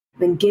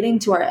then getting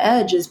to our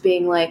edge is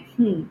being like,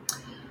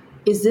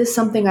 is this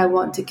something I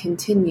want to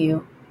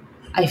continue?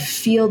 I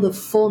feel the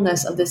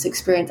fullness of this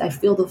experience. I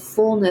feel the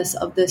fullness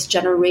of this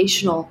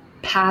generational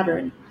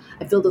pattern.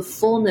 I feel the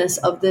fullness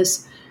of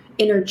this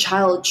inner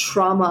child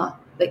trauma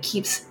that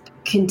keeps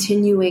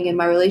continuing in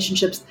my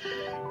relationships.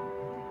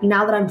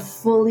 Now that I'm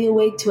fully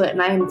awake to it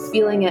and I am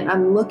feeling it and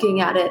I'm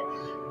looking at it,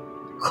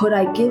 could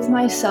I give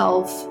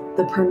myself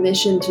the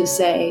permission to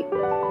say,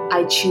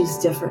 I choose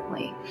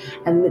differently?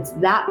 And it's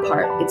that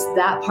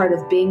part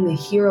of being the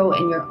hero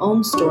in your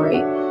own story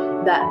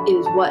that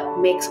is what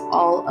makes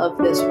all of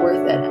this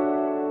worth it.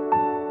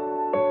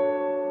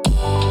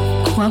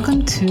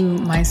 Welcome to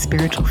My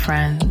Spiritual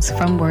Friends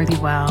from Worthy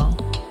Well,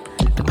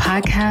 the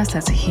podcast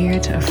that's here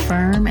to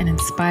affirm and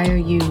inspire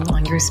you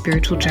on your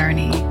spiritual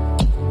journey.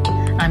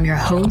 I'm your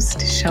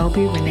host,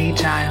 Shelby Renee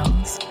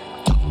Giles.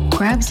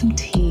 Grab some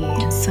tea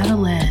and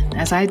settle in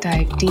as I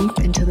dive deep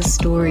into the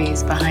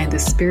stories behind the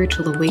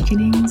spiritual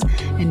awakenings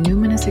and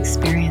numinous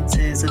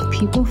experiences of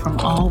people from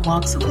all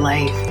walks of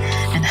life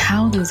and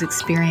how those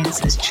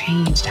experiences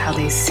changed how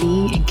they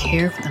see and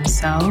care for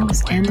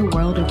themselves and the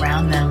world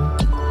around them.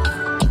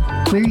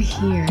 We're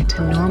here to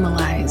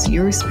normalize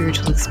your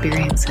spiritual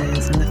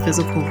experiences in the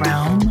physical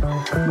realm,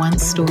 one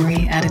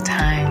story at a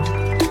time.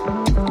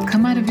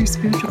 Come out of your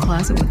spiritual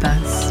closet with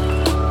us.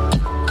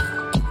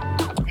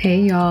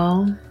 Hey,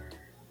 y'all.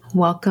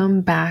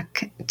 Welcome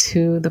back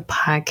to the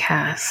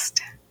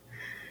podcast.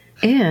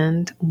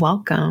 And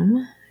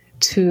welcome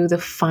to the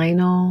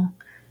final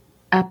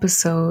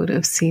episode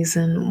of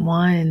season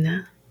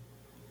 1.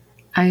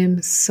 I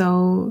am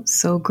so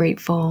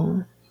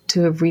grateful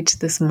to have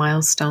reached this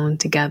milestone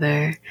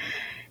together.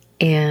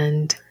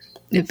 And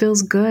it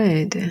feels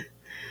good.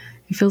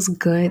 It feels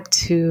good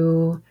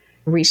to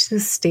reach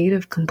this state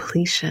of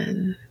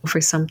completion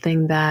for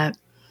something that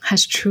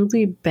has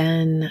truly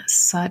been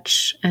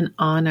such an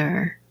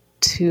honor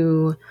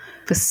to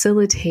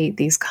facilitate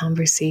these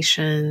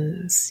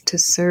conversations, to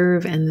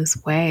serve in this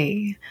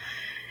way.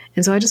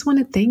 And so I just want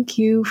to thank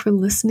you for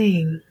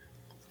listening.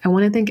 I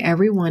want to thank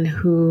everyone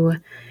who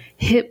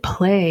hit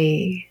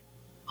play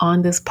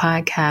on this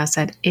podcast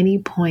at any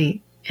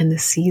point in the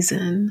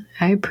season.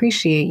 I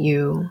appreciate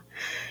you.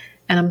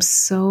 And I'm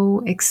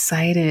so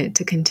excited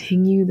to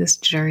continue this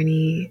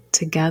journey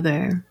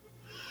together.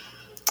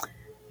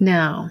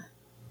 Now,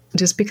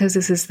 just because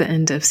this is the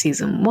end of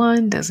season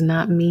 1 does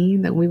not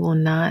mean that we will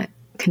not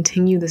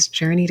continue this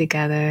journey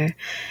together.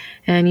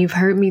 And you've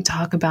heard me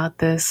talk about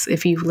this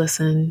if you've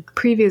listened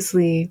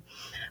previously,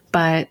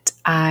 but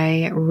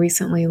I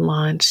recently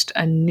launched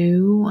a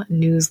new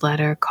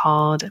newsletter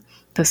called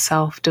The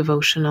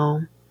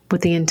Self-Devotional with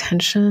the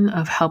intention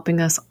of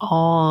helping us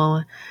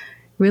all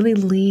really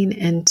lean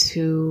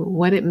into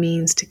what it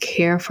means to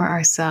care for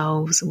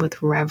ourselves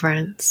with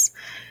reverence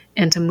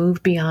and to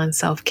move beyond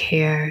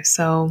self-care.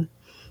 So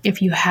if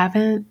you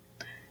haven't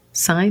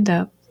signed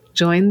up,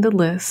 join the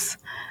list,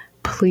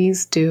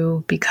 please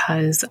do,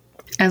 because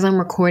as I'm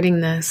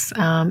recording this,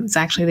 it's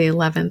actually the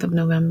 11th of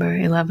November,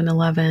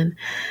 11/11,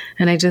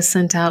 and I just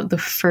sent out the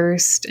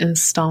first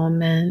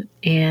installment,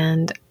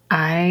 and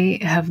I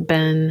have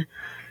been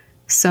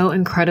so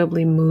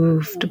incredibly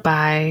moved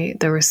by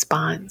the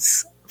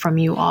response from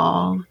you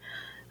all.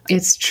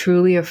 It's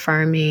truly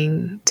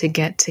affirming to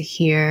get to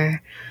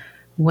hear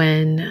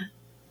when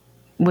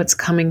what's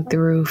coming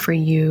through for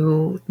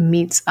you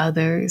meets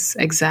others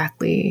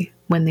exactly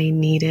when they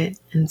need it.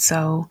 And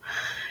so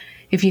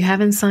if you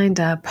haven't signed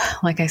up,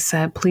 like I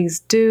said, please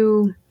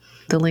do.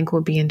 The link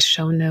will be in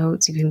show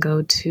notes. You can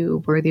go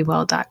to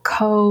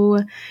worthywell.co.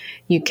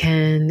 You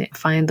can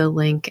find the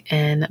link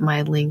in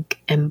my link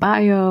in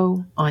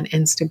bio on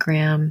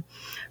Instagram.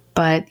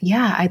 But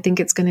yeah, I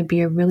think it's going to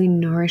be a really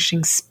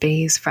nourishing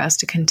space for us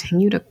to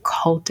continue to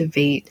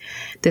cultivate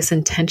this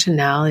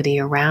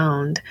intentionality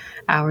around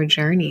our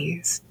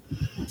journeys.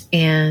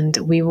 And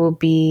we will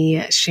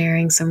be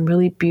sharing some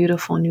really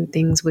beautiful new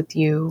things with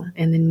you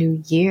in the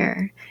new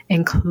year,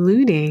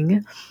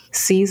 including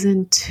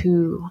season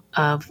 2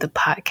 of the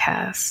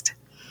podcast.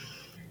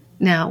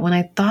 Now, when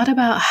I thought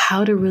about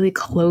how to really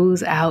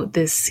close out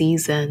this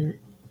season,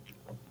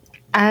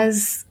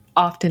 as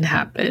often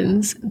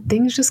happens,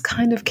 things just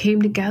kind of came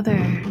together,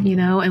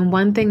 and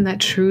one thing that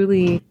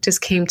truly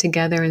just came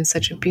together in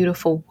such a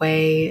beautiful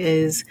way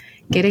is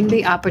getting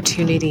the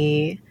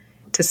opportunity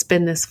to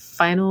spend this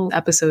final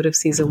episode of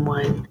season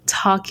 1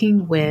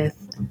 talking with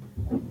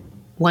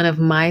one of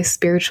my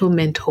spiritual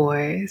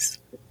mentors,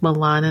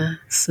 Millana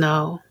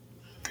Snow.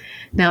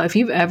 Now, if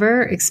you've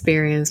ever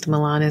experienced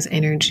Millana's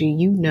energy,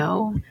 you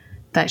know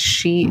that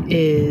she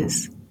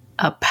is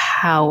a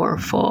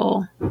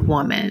powerful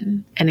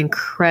woman, an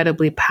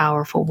incredibly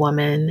powerful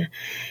woman.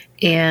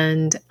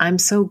 And I'm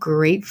so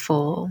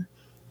grateful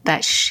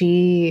that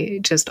she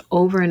just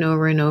over and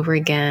over and over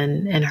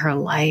again in her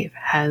life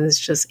has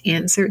just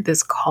answered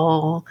this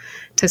call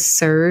to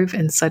serve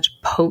in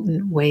such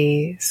potent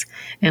ways.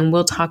 And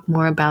we'll talk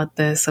more about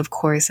this, of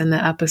course, in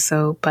the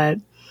episode, but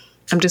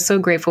I'm just so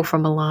grateful for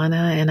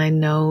Millana, and I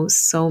know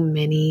so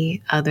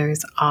many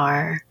others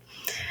are.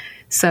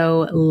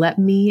 So let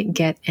me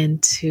get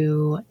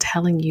into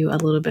telling you a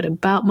little bit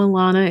about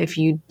Millana if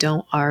you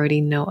don't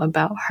already know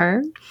about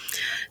her.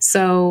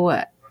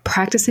 So,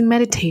 practicing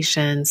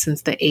meditation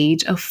since the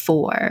age of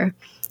 4,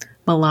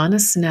 Millana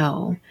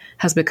Snow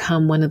has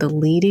become one of the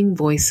leading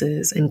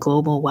voices in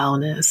global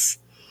wellness.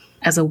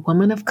 As a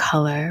woman of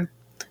color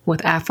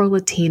with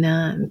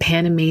Afro-Latina,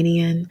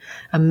 Panamanian,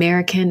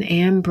 American,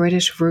 and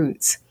British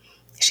roots,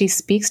 she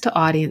speaks to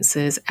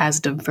audiences as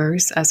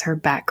diverse as her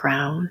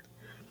background.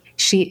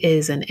 She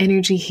is an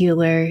energy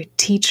healer,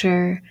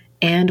 teacher,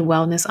 and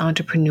wellness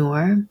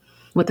entrepreneur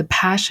with a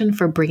passion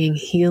for bringing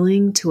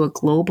healing to a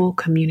global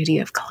community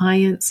of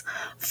clients,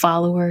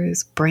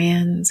 followers,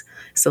 brands,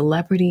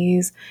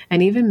 celebrities,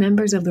 and even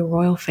members of the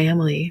royal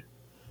family.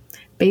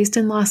 Based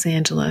in Los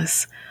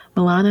Angeles,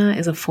 Millana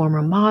is a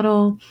former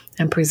model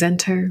and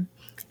presenter.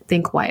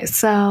 Think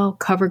YSL,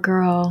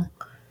 CoverGirl.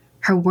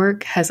 Her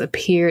work has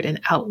appeared in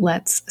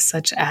outlets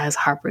such as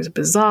Harper's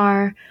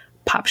Bazaar,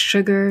 Pop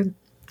Sugar,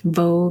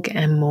 Vogue,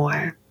 and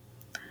more.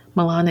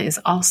 Millana is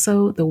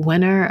also the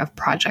winner of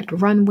Project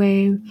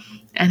Runway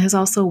and has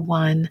also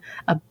won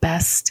a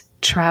Best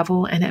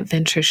Travel and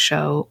Adventure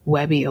Show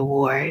Webby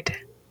Award.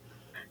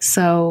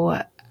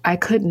 So I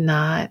could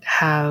not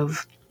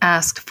have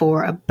asked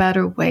for a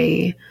better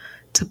way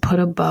to put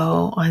a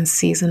bow on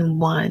season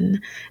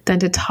 1 than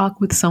to talk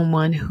with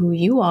someone who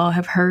you all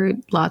have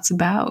heard lots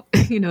about,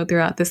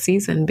 throughout the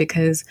season,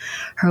 because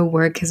her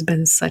work has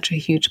been such a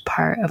huge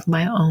part of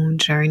my own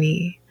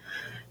journey.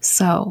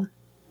 So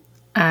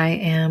I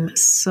am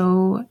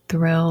so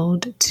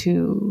thrilled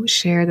to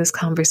share this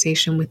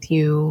conversation with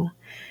you,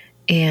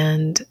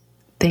 and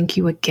thank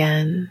you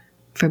again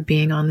for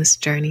being on this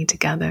journey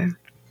together.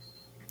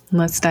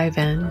 Let's dive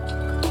in.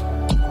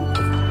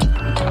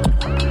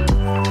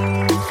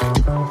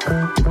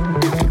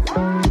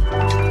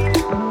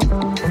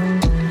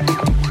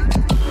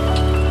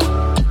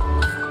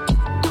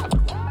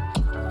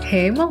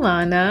 Hey,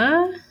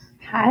 Millana.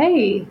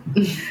 Hi.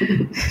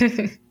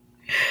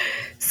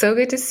 So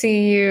good to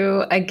see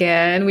you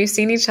again. We've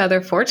seen each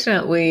other,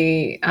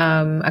 fortunately,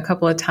 a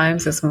couple of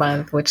times this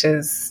month, which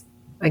is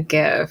a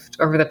gift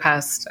over the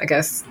past,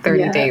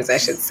 30 days, I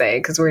should say,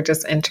 because we're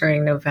just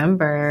entering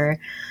November.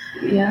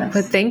 Yes.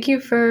 But thank you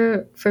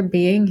for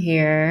being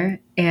here.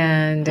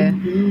 And,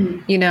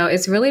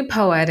 it's really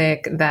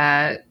poetic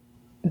that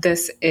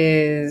this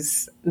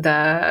is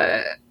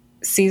the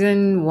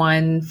season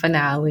 1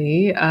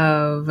 finale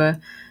of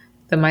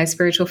the My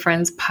Spiritual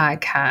Friends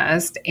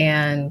podcast.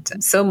 And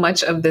so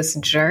much of this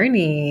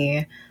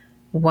journey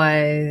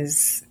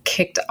was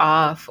kicked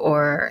off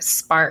or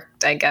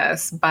sparked, I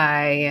guess,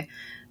 by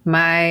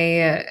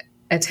my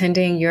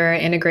attending your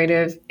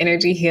integrative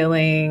energy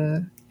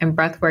healing and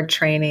breathwork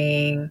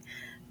training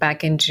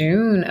back in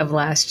June of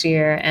last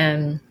year.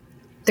 And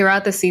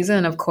throughout the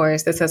season, of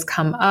course, this has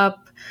come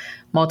up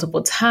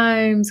multiple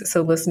times.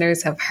 So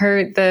listeners have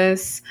heard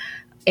this.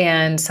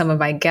 And some of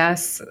my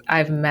guests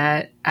I've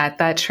met at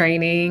that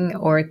training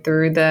or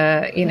through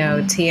the,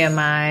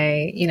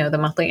 TMI, the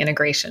monthly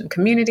integration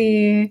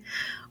community,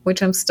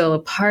 which I'm still a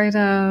part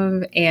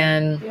of.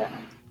 And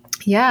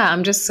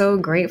I'm just so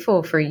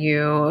grateful for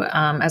you,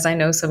 as I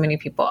know so many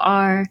people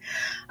are.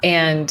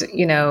 And,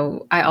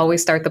 I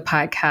always start the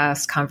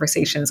podcast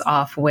conversations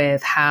off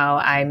with how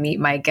I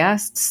meet my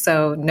guests.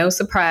 So no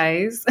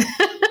surprise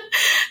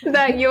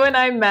that you and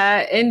I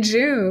met in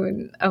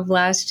June of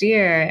last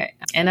year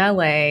in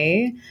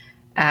LA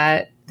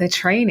at the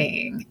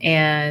training.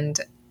 And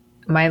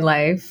my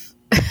life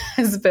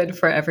has been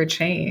forever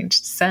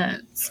changed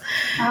since.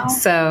 Wow.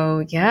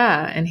 So,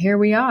 and here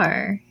we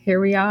are.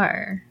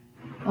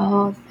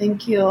 Oh,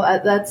 thank you.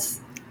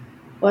 That's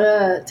what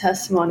a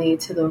testimony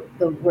to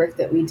the work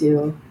that we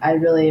do. I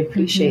really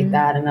appreciate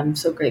that. And I'm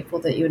so grateful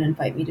that you would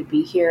invite me to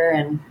be here.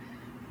 And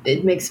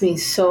it makes me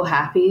so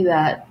happy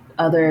that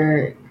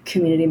other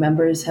community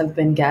members have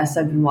been guests.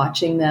 I've been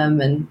watching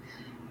them and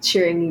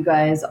cheering you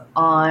guys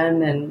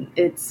on. And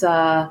it's,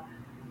 to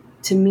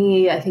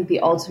me, I think the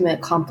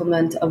ultimate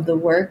compliment of the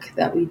work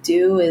that we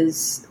do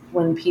is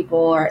when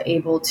people are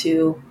able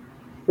to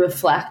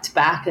reflect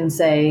back and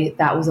say,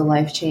 that was a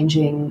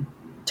life-changing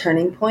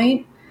turning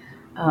point.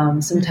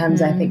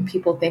 Sometimes I think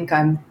people think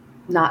I'm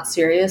not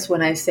serious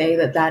when I say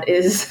that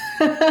is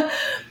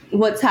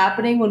what's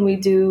happening when we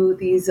do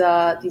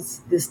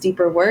this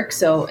deeper work.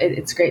 So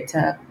it's great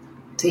to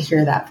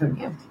hear that from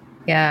you.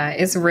 Yeah,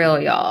 it's real,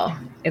 y'all.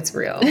 It's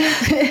real. You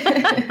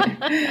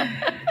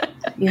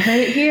heard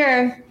it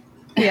here.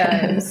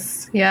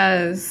 Yes.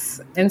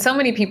 And so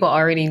many people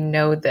already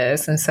know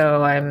this. And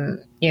so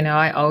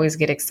I always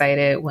get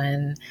excited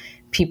when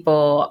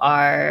people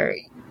are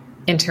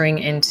entering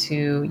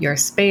into your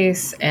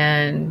space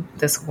and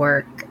this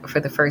work for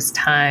the first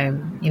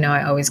time.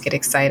 I always get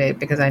excited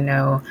because I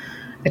know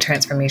the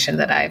transformation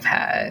that I've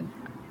had.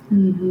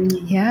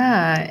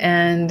 Yeah.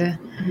 And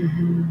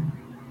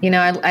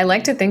I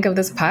like to think of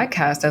this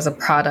podcast as a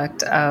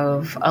product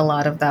of a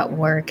lot of that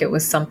work. It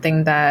was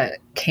something that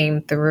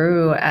came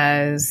through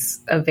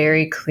as a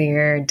very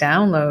clear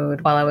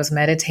download while I was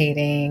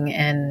meditating.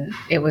 And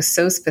it was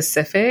so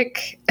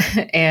specific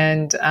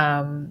and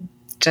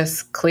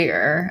just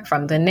clear,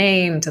 from the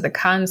name to the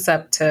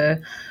concept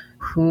to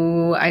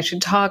who I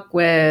should talk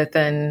with.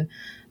 And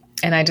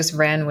I just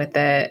ran with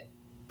it,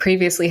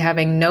 previously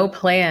having no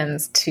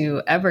plans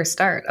to ever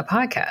start a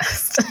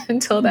podcast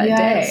until that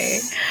day.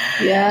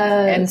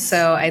 Yes. And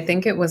so I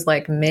think it was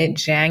like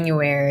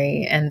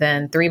mid-January. And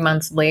then 3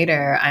 months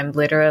later, I'm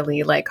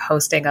literally like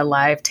hosting a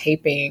live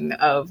taping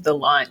of the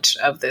launch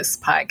of this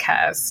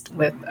podcast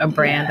with a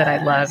brand that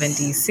I love in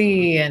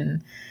DC.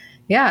 And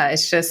yeah,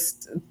 it's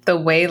just the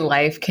way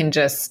life can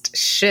just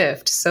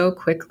shift so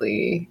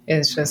quickly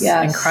is just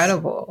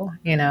incredible,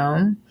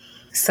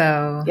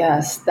 So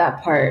yes,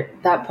 that part,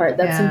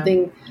 that's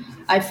something.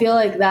 I feel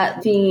like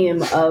that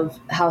theme of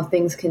how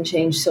things can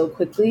change so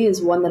quickly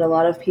is one that a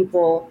lot of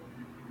people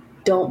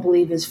don't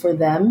believe is for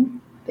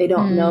them. They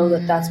don't know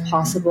that that's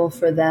possible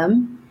for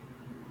them,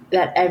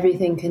 that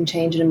everything can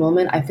change in a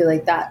moment. I feel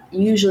like that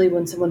usually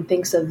when someone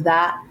thinks of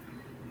that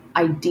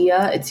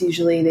idea, it's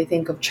usually they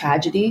think of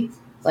tragedy.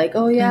 Like,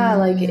 oh yeah,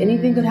 like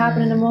anything could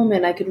happen in a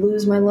moment. I could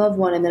lose my loved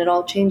one and then it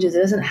all changes.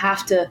 It doesn't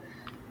have to.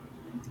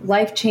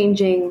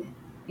 Life-changing,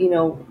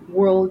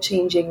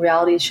 world-changing,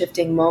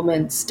 reality-shifting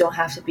moments don't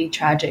have to be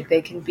tragic.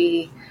 They can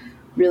be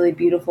really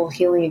beautiful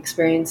healing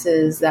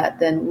experiences that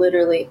then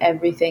literally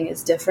everything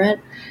is different.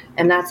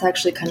 And that's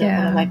actually kind of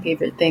one of my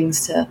favorite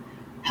things to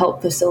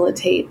help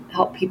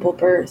people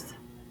birth.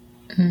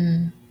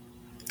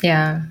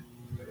 Yeah,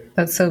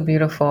 that's so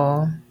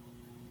beautiful.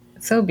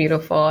 So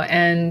beautiful.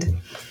 And,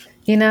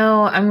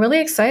 I'm really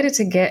excited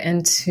to get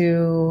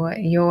into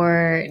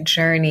your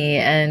journey.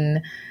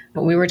 And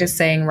we were just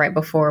saying right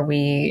before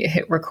we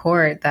hit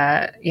record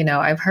that,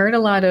 I've heard a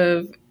lot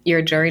of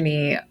your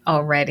journey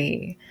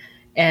already.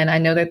 And I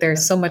know that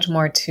there's so much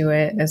more to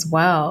it as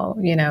well,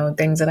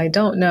 things that I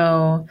don't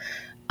know.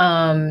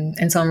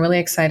 And so I'm really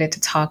excited to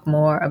talk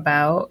more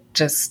about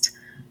just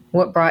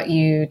what brought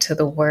you to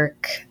the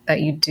work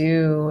that you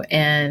do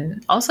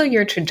and also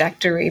your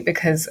trajectory,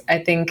 because I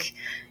think,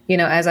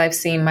 as I've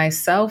seen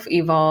myself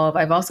evolve,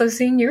 I've also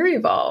seen you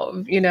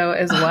evolve,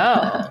 as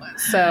well.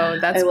 So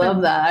I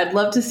love that. I'd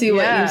love to see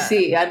what you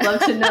see. I'd love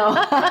to know.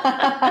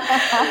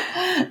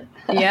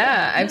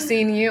 Yeah, I've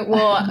seen you.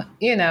 Well,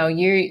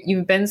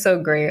 you've been so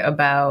great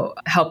about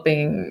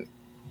helping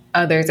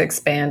others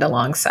expand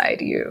alongside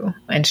you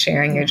and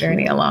sharing your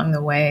journey along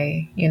the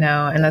way,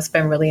 and that's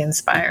been really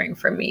inspiring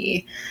for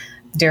me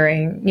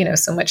during,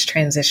 so much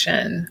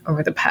transition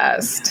over the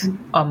past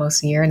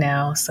almost year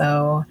now.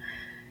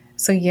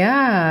 So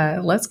yeah,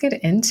 let's get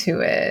into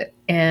it.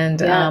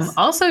 And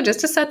also, just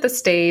to set the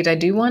stage, I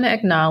do want to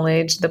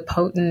acknowledge the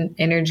potent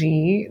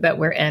energy that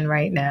we're in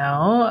right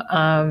now.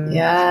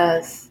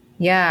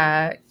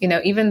 Yeah,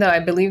 even though I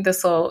believe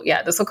this will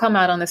come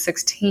out on the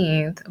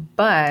 16th,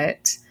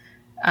 but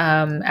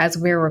as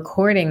we're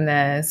recording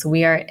this,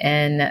 we are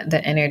in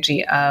the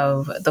energy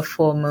of the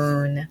full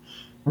moon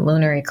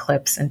lunar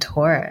eclipse in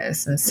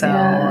Taurus. And so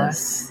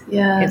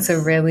it's a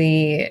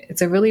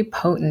really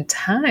potent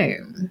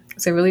time.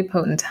 It's a really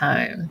potent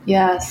time.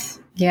 Yes.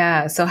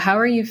 Yeah. So how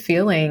are you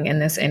feeling in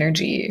this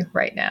energy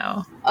right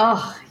now?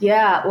 Oh,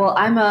 yeah. Well,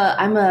 I'm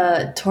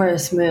a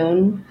Taurus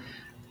moon.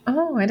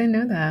 Oh, I didn't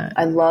know that.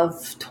 I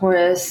love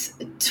Taurus,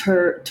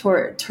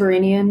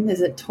 Taurinian.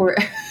 Is it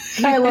Taurus?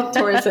 I love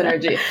Taurus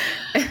energy.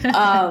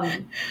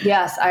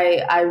 Yes,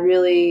 I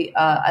really,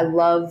 I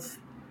love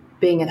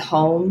being at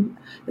home.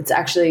 It's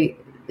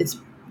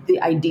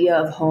the idea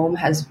of home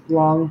has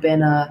long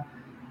been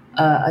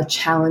a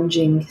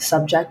challenging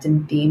subject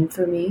and theme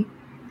for me,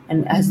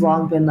 and has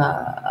long been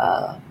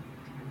a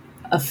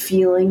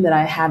feeling that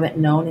I haven't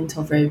known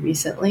until very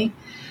recently.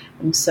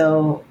 And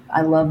so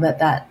I love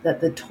that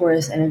the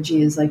Taurus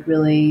energy is like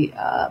really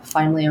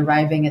finally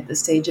arriving at this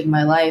stage in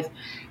my life.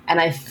 And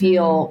I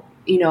feel,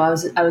 I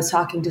was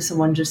talking to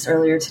someone just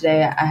earlier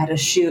today. I had a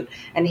shoot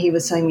and he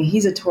was telling me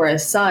he's a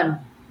Taurus sun.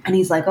 And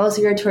he's like, oh,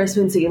 so you're a Taurus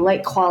moon, so you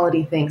like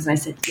quality things. And I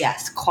said,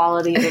 yes,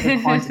 quality over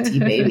quantity,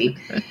 baby.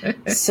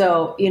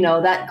 So,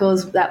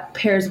 that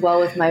pairs well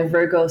with my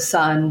Virgo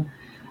sun.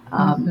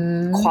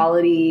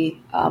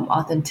 Quality,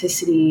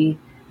 authenticity,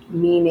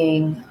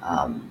 meaning,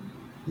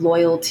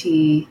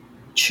 loyalty,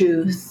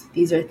 truth.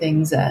 These are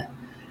things that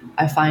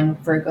I find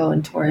Virgo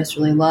and Taurus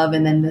really love.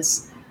 And then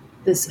this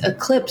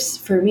eclipse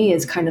for me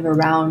is kind of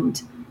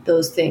around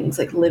those things,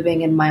 like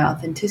living in my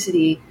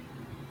authenticity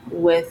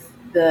with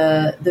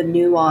the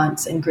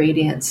nuance and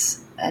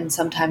gradients, and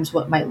sometimes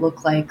what might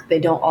look like they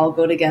don't all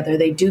go together.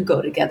 They do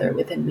go together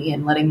within me,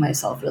 and letting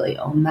myself really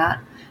own that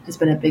has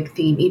been a big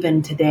theme,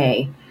 even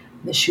today,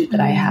 the shoot that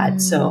I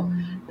had. So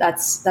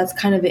that's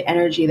kind of the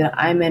energy that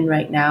I'm in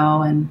right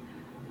now, and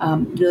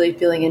really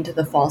feeling into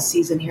the fall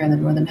season here in the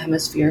Northern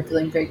Hemisphere,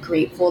 feeling very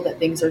grateful that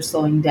things are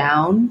slowing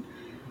down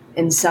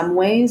in some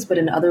ways, but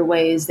in other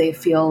ways they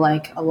feel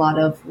like a lot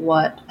of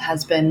what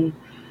has been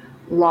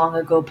long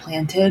ago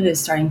planted is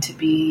starting to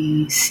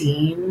be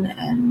seen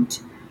and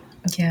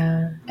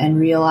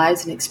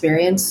realized and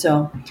experienced.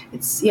 So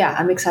it's,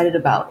 I'm excited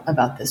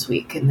about this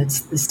week and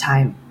this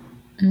time.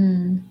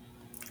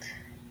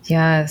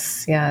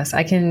 Yes, yes.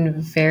 I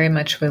can very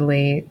much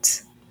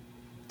relate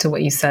to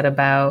what you said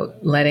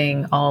about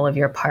letting all of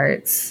your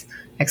parts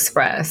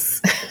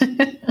express.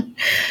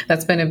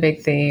 That's been a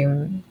big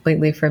theme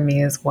lately for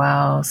me as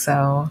well.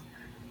 So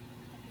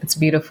it's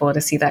beautiful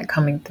to see that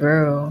coming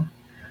through.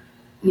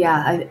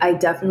 Yeah, I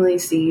definitely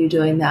see you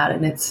doing that.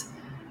 And it's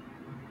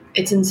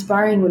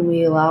inspiring when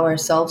we allow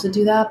ourselves to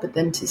do that, but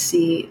then to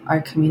see our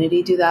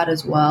community do that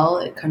as well,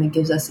 it kind of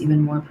gives us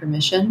even more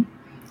permission.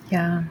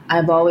 Yeah.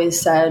 I've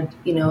always said,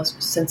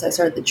 since I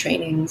started the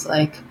trainings,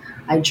 like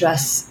I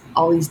dress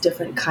all these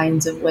different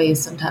kinds of ways.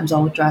 Sometimes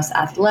I'll dress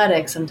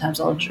athletic, sometimes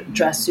I'll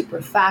dress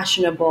super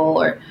fashionable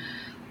or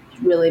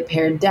really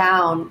pared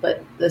down.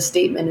 But the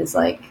statement is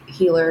like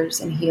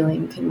healers and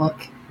healing can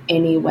look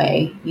any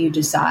way you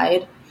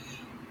decide.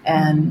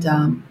 And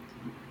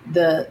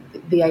the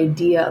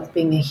idea of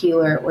being a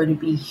healer or to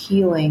be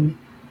healing,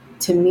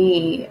 to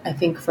me, I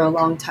think for a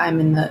long time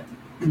in the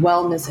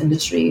wellness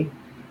industry,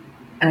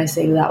 and I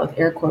say that with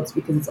air quotes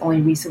because it's only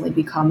recently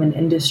become an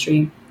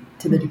industry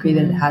to the degree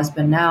that it has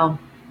been now,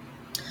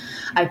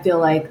 I feel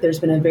like there's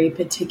been a very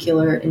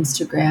particular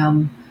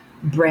Instagram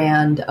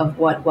brand of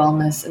what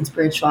wellness and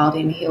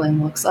spirituality and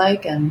healing looks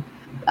like. And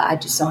I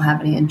just don't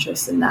have any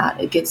interest in that.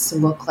 It gets to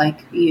look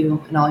like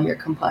you and all your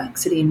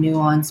complexity,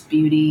 nuance,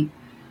 beauty,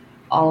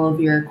 all of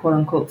your quote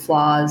unquote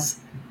flaws.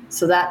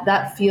 So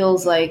that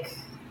feels like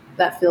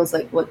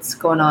what's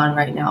going on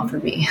right now for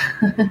me.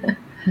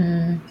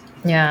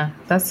 Yeah,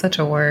 that's such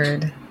a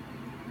word.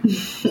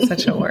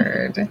 Such a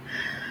word.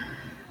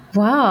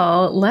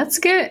 Well, let's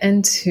get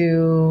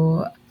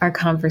into our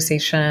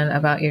conversation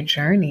about your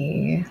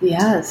journey.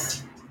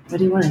 Yes. What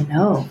do you want to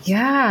know?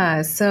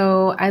 Yeah.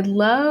 So I'd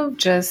love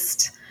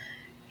just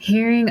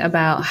hearing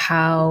about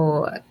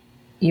how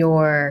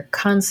your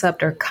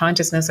concept or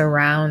consciousness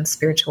around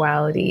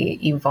spirituality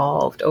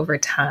evolved over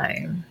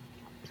time.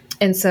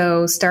 And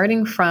so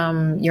starting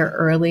from your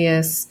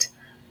earliest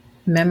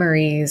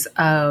memories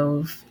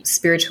of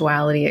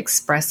spirituality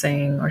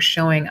expressing or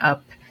showing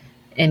up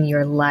in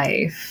your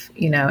life,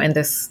 in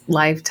this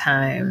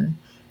lifetime,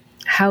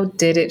 how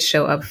did it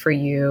show up for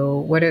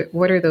you?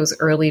 What are those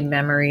early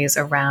memories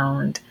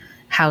around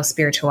how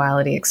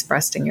spirituality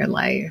expressed in your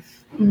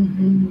life?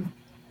 Mm-hmm.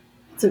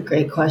 That's a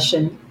great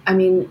question. I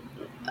mean,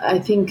 I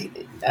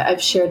think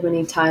I've shared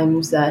many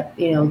times that,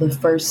 the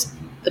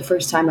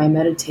first time I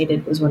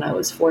meditated was when I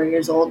was 4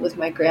 years old with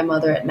my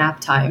grandmother at nap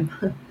time.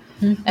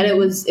 Mm-hmm. And it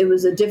was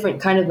a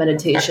different kind of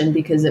meditation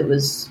because it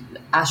was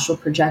astral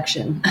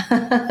projection.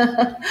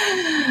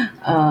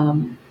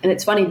 And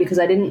it's funny because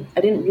I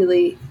didn't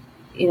really,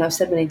 I've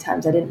said many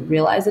times, I didn't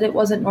realize that it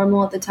wasn't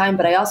normal at the time,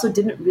 but I also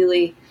didn't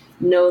really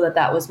know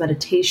that was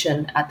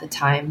meditation at the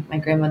time. My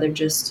grandmother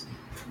just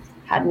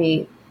had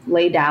me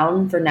lay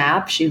down for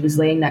nap. She was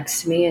laying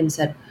next to me and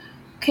said,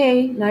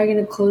 okay, now you're going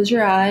to close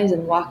your eyes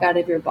and walk out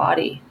of your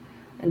body.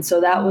 And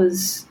so that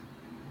was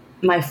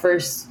my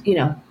first,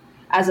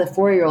 as a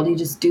 4-year-old, you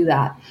just do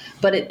that.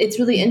 But it's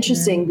really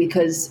interesting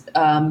because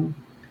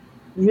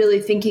really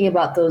thinking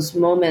about those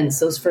moments,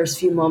 those first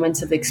few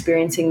moments of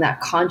experiencing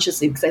that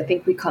consciously, because I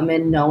think we come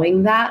in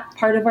knowing that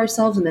part of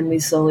ourselves and then we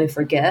slowly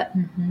forget.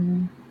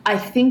 Mm-hmm. I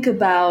think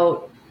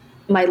about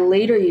my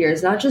later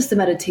years, not just the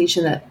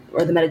meditation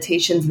or the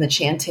meditations and the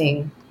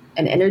chanting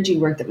and energy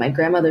work that my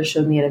grandmother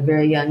showed me at a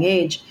very young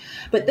age,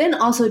 but then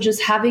also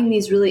just having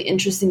these really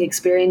interesting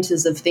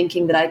experiences of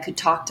thinking that I could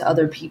talk to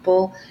other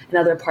people in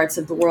other parts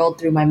of the world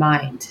through my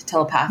mind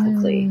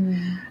telepathically.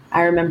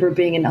 I remember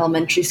being in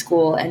elementary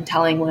school and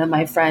telling one of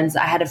my friends,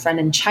 I had a friend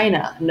in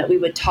China, and that we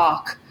would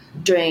talk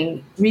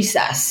during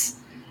recess.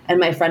 And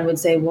my friend would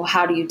say, well,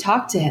 how do you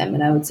talk to him?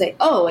 And I would say,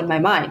 oh, in my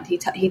mind.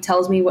 He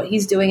tells me what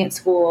he's doing at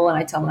school, and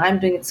I tell him what I'm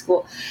doing at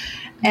school.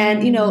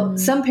 And,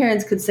 some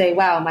parents could say,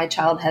 wow, my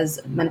child has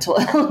mental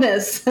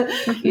illness,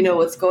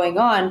 what's going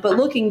on. But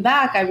looking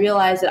back, I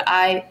realized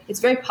that it's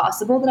very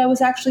possible that I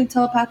was actually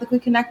telepathically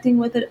connecting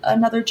with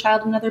another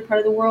child in another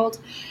part of the world.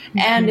 Mm-hmm.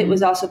 And it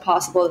was also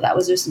possible that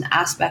was just an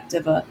aspect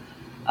of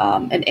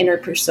an inner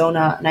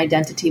persona, an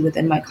identity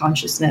within my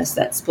consciousness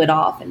that split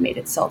off and made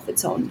itself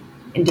its own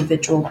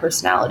individual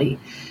personality.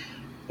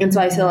 And so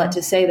I say that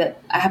to say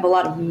that I have a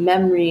lot of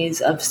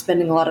memories of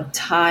spending a lot of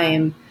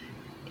time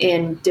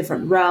in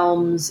different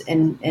realms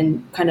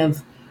and kind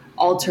of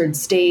altered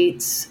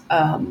states.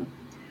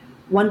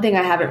 One thing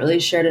I haven't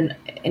really shared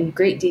in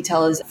great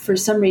detail is, for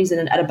some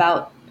reason, at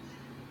about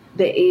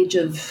the age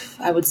of,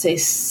 I would say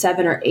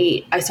 7 or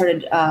 8, I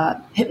started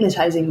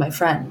hypnotizing my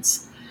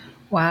friends.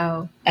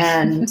 Wow.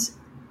 And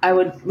I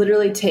would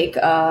literally take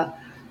a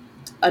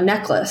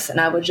necklace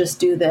and I would just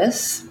do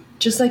this,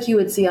 just like you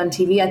would see on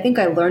TV. I think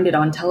I learned it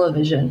on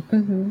television.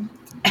 Mm-hmm.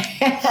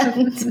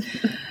 And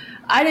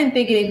I didn't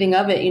think anything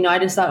of it. I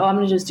just thought, I'm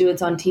going to just do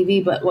it on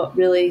TV. But what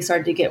really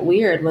started to get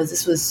weird was,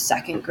 this was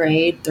 2nd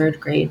grade, 3rd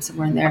grade,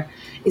 somewhere in there,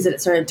 is that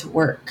it started to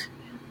work.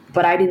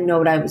 but I didn't know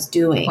what I was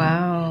doing.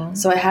 Wow.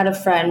 So I had a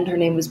friend, her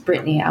name was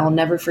Brittany. I will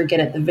never forget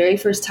it. The very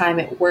first time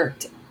it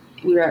worked,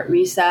 we were at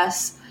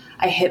recess.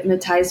 I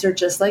hypnotized her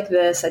just like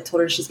this. I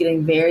told her she's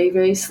getting very,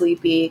 very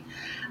sleepy.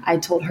 I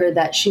told her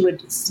that she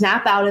would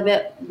snap out of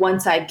it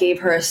once I gave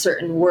her a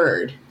certain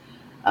word.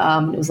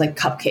 It was like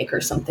cupcake or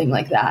something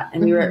like that.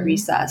 And we were at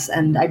recess,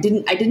 and I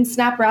didn't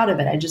snap her out of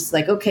it. I just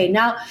like, okay,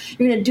 now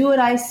you're going to do what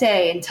I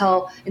say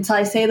until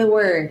I say the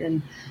word.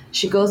 And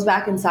she goes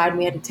back inside, and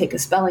we had to take a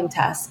spelling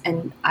test.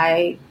 And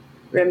I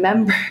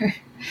remember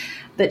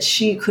that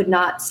she could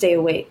not stay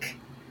awake,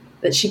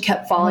 that she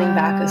kept falling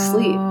back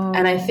asleep.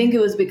 And I think it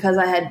was because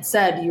I had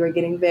said, you were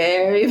getting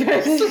very,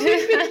 very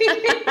sleepy.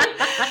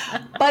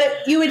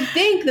 But you would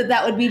think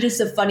that would be just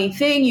a funny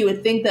thing. You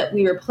would think that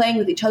we were playing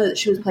with each other, that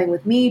she was playing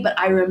with me. But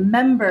I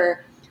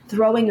remember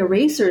throwing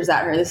erasers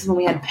at her. This is when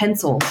we had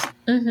pencils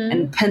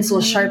and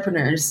pencil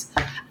sharpeners.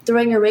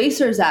 Throwing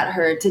erasers at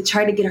her to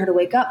try to get her to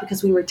wake up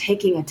because we were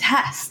taking a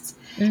test.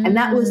 And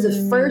that was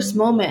the first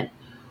moment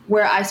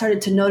where I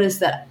started to notice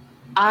that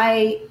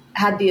I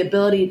had the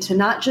ability to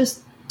not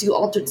just do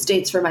altered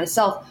states for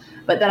myself,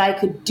 but that I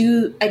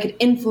could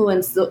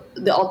influence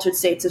the altered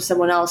states of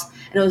someone else.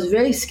 And it was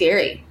very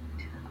scary.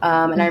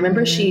 And I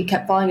remember she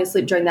kept falling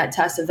asleep during that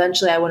test.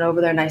 Eventually I went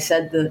over there and I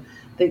said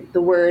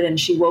the word, and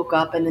she woke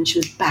up, and then she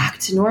was back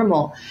to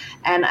normal.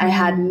 And I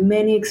had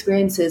many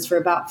experiences for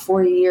about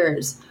 4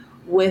 years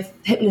with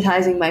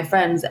hypnotizing my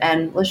friends.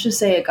 And let's just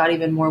say it got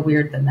even more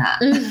weird than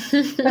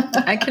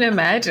that. I can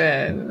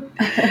imagine.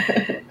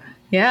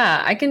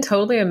 Yeah, I can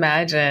totally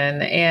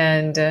imagine.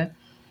 And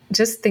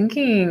just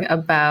thinking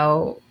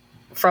about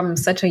from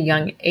such a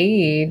young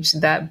age,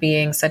 that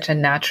being such a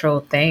natural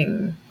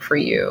thing for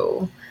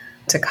you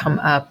to come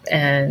up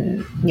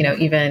and,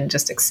 even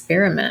just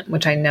experiment,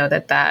 which I know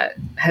that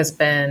has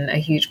been a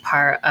huge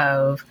part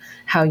of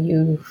how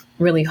you've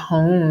really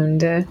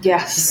honed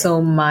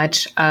so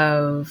much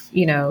of,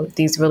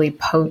 these really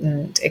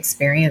potent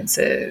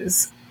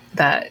experiences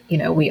that,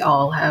 we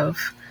all have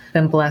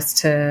been blessed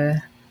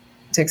to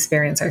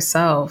experience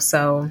ourselves.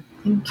 So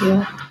thank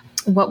you.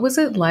 What was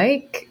it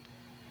like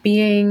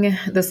being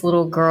this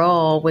little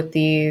girl with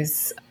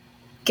these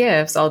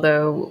gifts,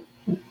 although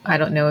I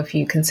don't know if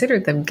you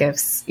considered them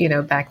gifts,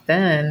 back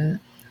then,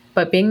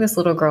 but being this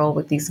little girl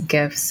with these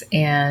gifts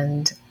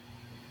and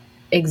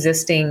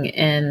existing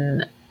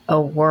in a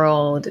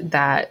world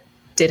that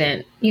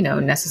didn't,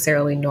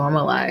 necessarily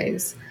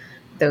normalize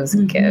those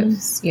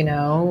gifts,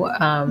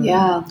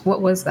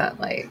 what was that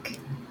like?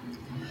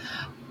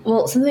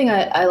 Well, something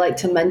I like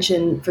to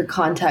mention for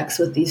context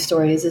with these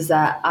stories is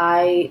that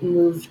I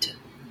moved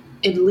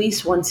at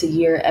least once a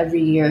year,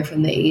 every year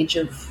from the age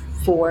of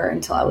 4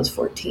 until I was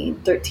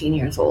 13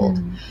 years old.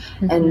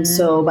 And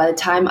so by the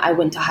time I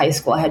went to high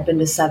school, I had been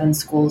to 7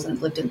 schools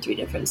and lived in 3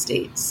 different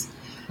states.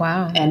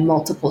 Wow. And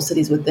multiple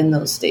cities within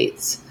those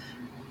states.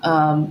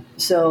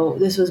 So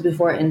this was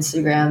before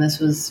Instagram. This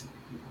was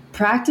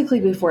practically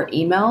before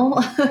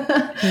email.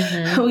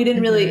 We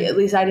didn't really, at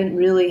least I didn't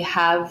really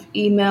have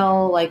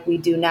email like we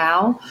do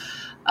now,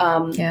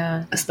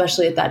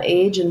 especially at that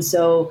age. And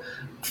so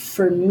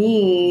for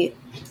me,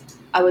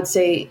 I would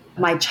say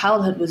my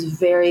childhood was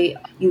very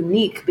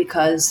unique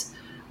because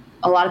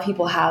a lot of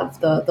people have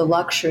the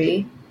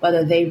luxury,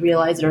 whether they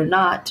realize it or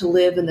not, to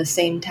live in the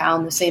same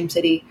town, the same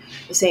city,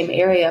 the same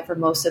area for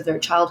most of their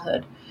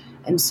childhood.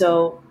 And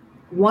so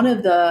one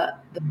of the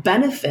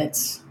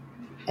benefits,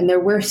 and there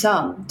were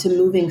some, to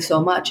moving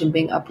so much and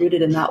being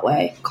uprooted in that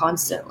way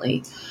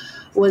constantly,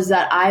 was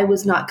that I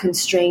was not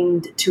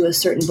constrained to a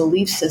certain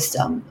belief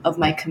system of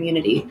my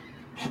community.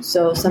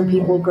 So some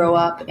people grow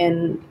up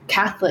in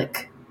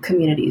Catholic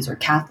communities or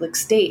Catholic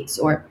states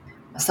or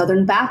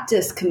Southern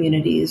Baptist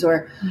communities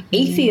or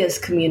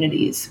atheist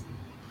communities.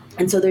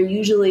 And so they're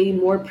usually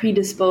more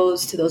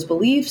predisposed to those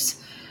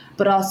beliefs,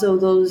 but also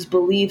those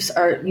beliefs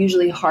are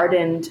usually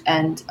hardened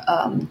and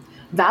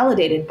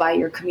validated by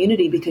your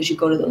community because you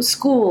go to those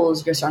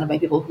schools, you're surrounded by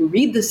people who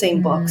read the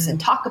same books and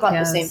talk about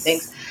the same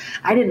things.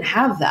 I didn't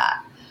have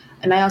that.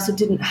 And I also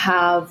didn't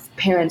have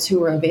parents who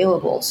were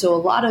available. So a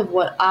lot of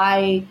what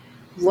I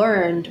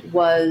learned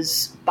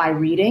was by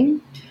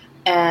reading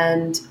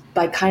and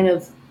by kind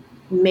of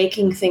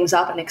making things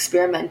up and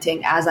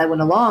experimenting as I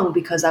went along,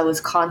 because I was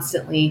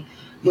constantly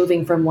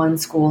moving from one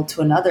school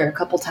to another a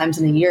couple times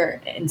in a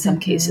year in some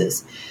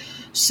cases.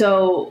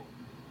 So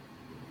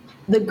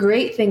the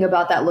great thing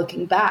about that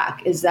looking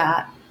back is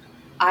that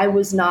I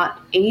was not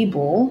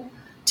able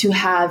to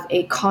have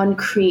a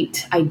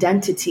concrete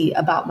identity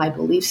about my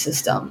belief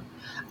system.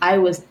 I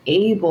was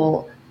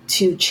able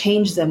to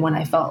change them when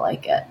I felt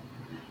like it.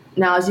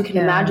 Now, as you can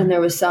imagine,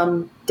 there was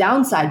some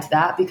downside to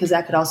that because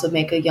that could also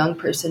make a young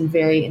person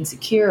very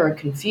insecure or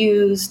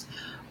confused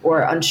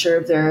or unsure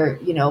of their,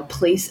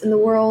 place in the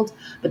world.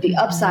 But the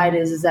upside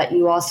is that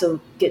you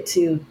also get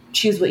to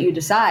choose what you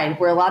decide,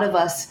 where a lot of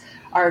us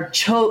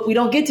we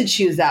don't get to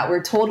choose that.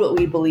 We're told what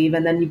we believe,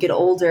 and then you get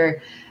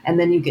older and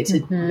then you get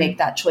to make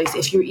that choice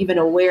if you're even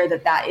aware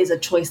that that is a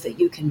choice that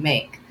you can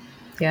make.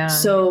 Yeah.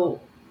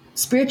 So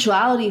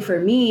spirituality for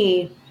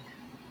me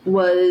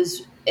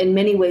was in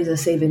many ways a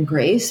saving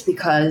grace,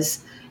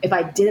 because if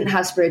I didn't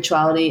have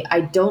spirituality,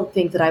 I don't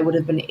think that I would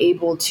have been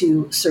able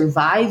to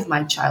survive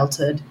my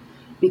childhood,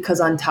 because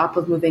on top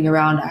of moving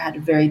around, I had a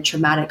very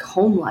traumatic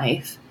home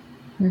life.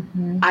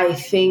 Mm-hmm. I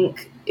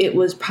think it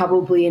was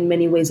probably in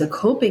many ways a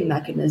coping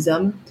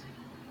mechanism,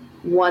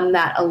 one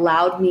that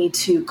allowed me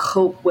to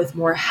cope with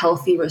more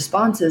healthy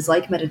responses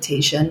like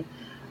meditation,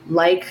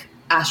 like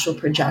astral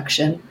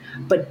projection,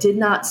 but did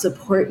not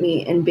support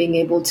me in being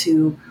able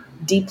to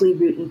deeply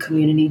root in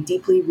community,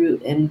 deeply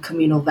root in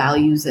communal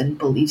values and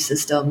belief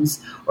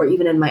systems, or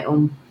even in my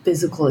own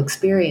physical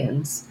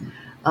experience.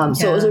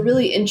 So it was a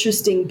really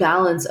interesting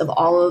balance of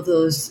all of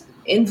those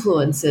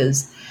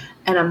influences.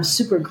 And I'm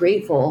super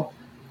grateful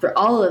for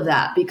all of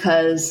that,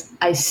 because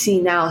I see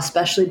now,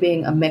 especially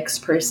being a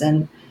mixed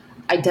person,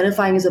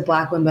 identifying as a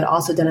Black woman, but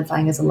also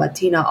identifying as a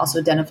Latina, also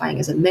identifying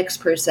as a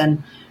mixed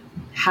person,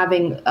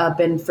 having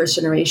been first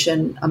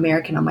generation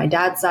American on my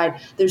dad's side,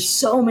 there's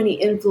so many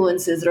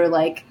influences that are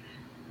like,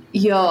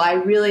 I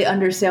really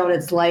understand what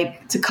it's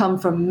like to come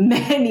from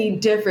many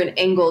different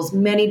angles,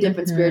 many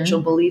different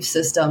spiritual belief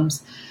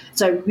systems.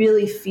 So I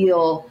really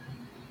feel,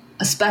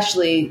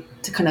 especially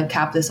to kind of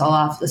cap this all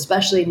off,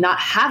 especially not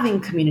having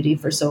community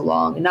for so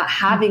long and not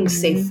having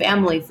safe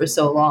family for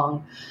so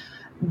long,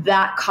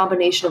 that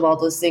combination of all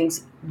those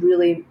things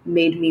really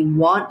made me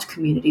want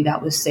community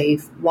that was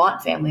safe,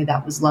 want family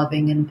that was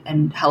loving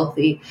and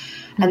healthy,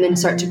 and then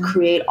start to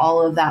create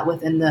all of that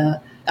within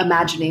the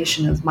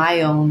imagination of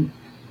my own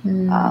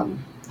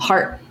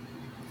heart.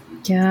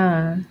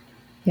 Yeah.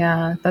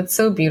 That's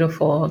so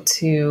beautiful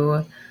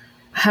to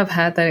have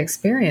had that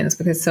experience,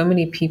 because so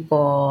many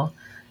people,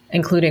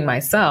 including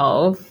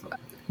myself,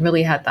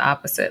 really had the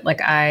opposite.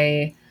 Like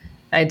I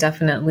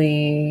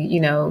definitely,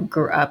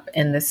 grew up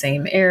in the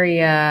same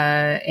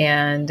area,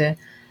 and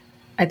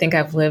I think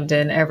I've lived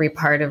in every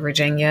part of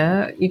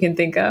Virginia you can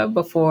think of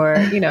before,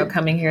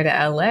 coming here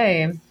to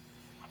LA.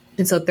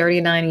 And so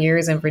 39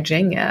 years in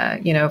Virginia,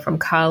 from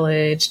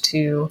college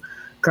to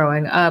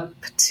growing up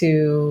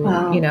to,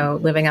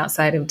 living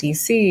outside of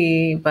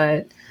DC.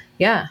 But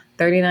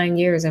 39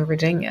 years in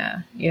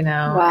Virginia,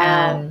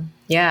 and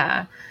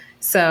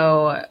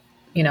so,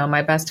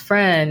 my best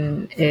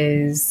friend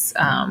is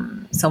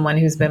someone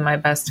who's been my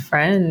best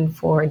friend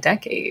for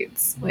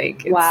decades.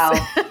 Like,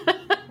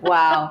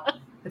 Wow.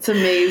 It's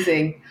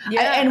amazing.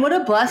 And what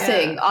a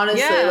blessing,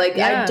 honestly.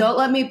 I don't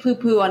let me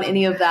poo-poo on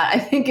any of that. I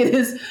think it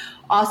is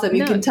awesome.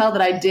 You can tell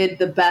that I did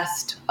the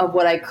best of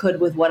what I could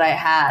with what I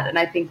had. And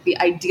I think the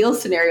ideal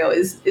scenario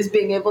is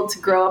being able to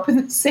grow up in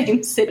the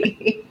same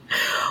city.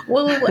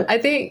 Well, I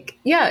think,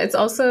 it's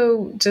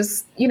also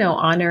just,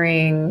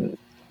 honoring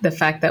the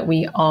fact that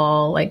we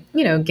all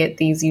get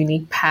these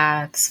unique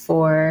paths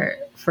for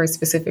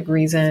specific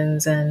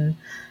reasons, and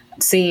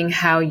seeing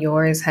how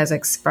yours has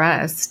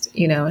expressed,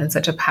 in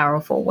such a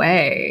powerful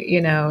way,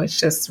 it's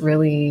just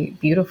really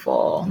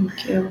beautiful.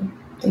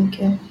 Thank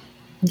you.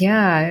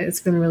 Yeah, it's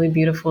been really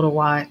beautiful to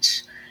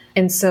watch.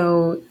 And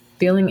so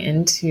feeling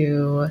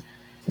into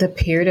the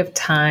period of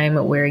time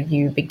where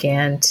you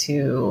began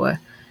to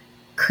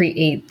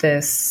create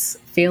this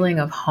feeling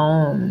of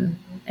home,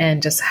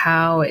 and just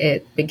how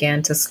it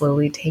began to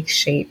slowly take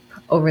shape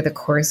over the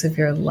course of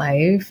your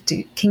life.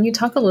 Can you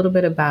talk a little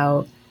bit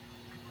about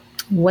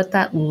what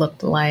that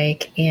looked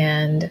like?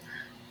 And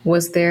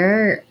was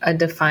there a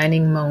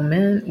defining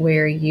moment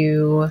where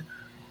you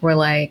were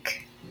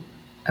like,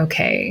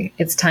 okay,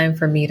 it's time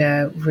for me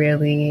to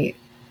really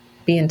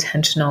be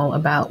intentional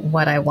about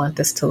what I want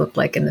this to look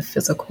like in the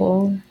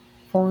physical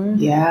form?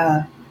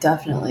 Yeah,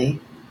 definitely.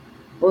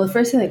 Well, the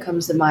first thing that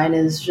comes to mind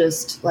is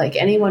just like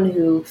anyone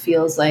who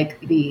feels like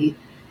the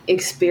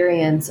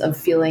experience of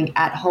feeling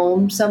at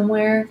home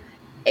somewhere.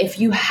 If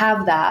you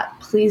have that,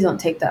 please don't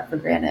take that for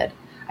granted.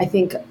 I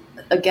think,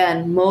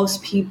 again,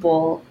 most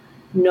people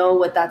know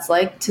what that's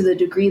like to the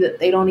degree that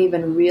they don't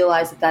even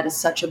realize that that is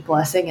such a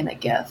blessing and a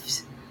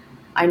gift.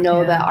 I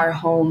know that our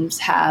homes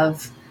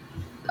have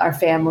our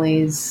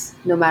families,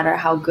 no matter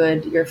how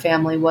good your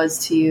family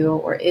was to you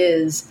or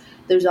is,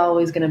 there's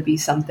always going to be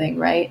something,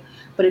 right?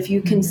 But if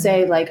you can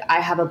say, like, I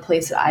have a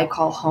place that I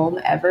call home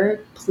ever,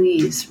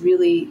 please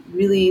really,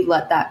 really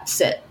let that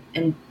sit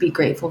and be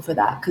grateful for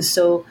that. Because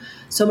so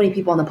many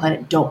people on the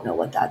planet don't know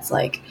what that's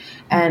like.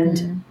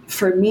 And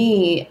for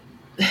me,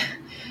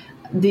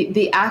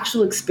 the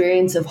actual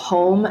experience of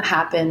home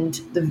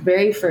happened the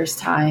very first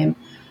time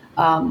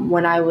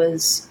when I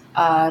was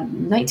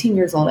 19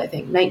 years old, I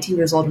think. 19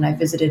 years old when I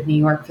visited New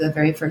York for the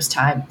very first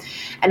time.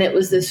 And it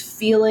was this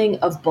feeling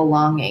of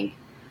belonging.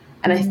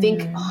 And I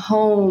think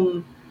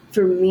home,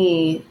 for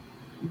me,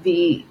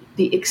 the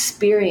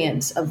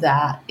experience of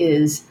that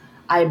is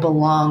I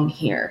belong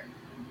here.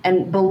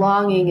 And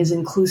belonging is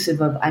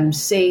inclusive of I'm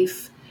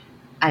safe,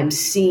 I'm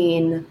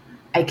seen,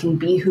 I can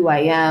be who I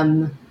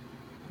am,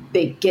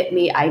 they get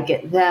me, I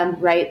get them,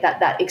 right?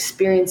 That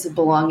experience of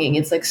belonging,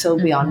 it's like so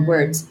beyond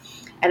words.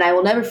 And I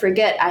will never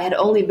forget, I had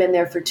only been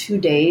there for 2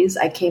 days.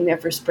 I came there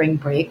for spring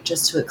break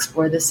just to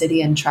explore the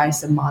city and try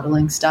some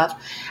modeling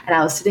stuff. And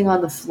I was sitting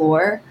on the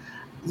floor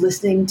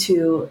listening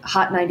to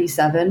Hot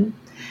 97.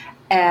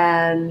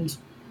 and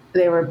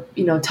they were,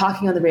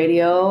 talking on the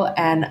radio,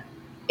 and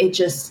it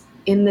just,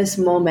 in this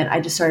moment, I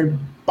just started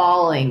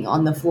bawling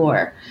on the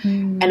floor.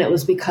 And it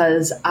was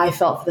because I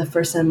felt for the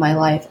first time in my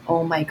life,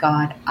 oh my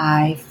God,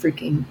 I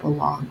freaking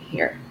belong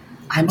here.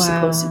 I'm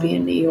supposed to be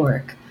in New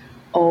York.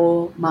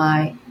 Oh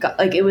my God.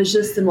 Like, it was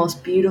just the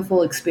most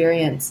beautiful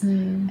experience.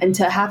 And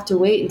to have to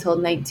wait until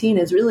 19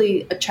 is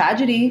really a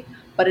tragedy,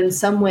 but in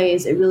some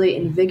ways it really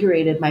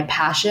invigorated my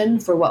passion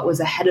for what was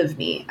ahead of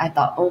me. I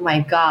thought, oh my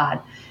God,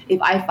 if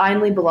I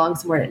finally belong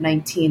somewhere at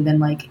 19, then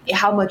like,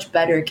 how much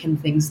better can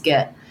things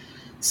get?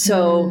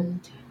 So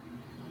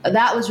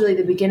that was really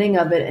the beginning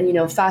of it.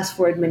 And, fast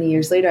forward many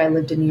years later, I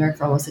lived in New York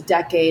for almost a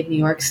decade. New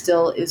York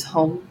still is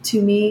home to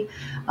me.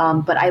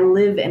 But I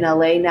live in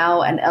LA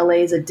now, and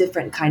LA is a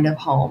different kind of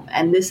home.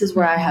 And this is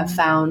where I have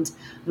found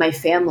my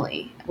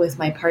family with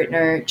my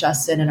partner,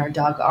 Justin, and our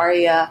dog,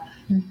 Aria.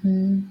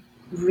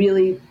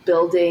 Really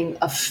building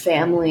a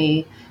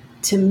family,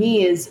 to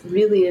me, is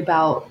really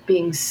about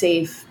being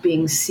safe,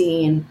 being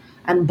seen,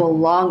 and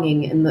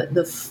belonging in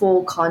the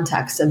full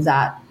context of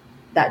that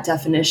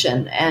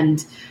definition,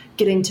 and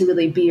getting to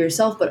really be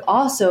yourself, but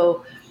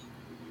also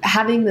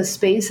having the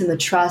space and the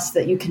trust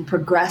that you can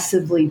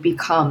progressively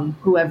become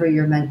whoever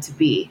you're meant to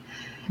be,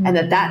 and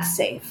that's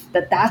safe,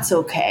 that's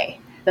okay,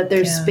 that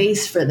there's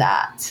space for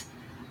that.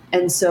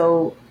 And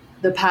so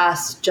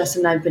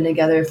Justin and I have been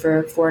together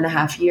for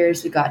 4.5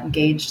 years. We got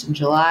engaged in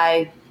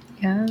July.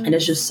 And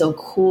it's just so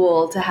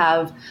cool to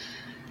have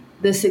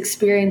this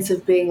experience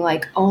of being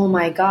like, oh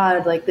my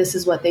God, like, this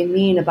is what they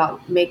mean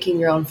about making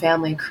your own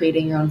family,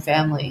 creating your own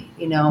family,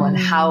 and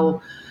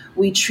how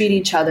we treat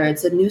each other.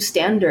 It's a new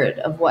standard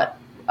of what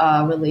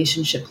a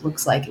relationship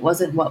looks like. It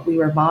wasn't what we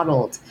were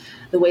modeled.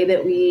 The way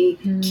that we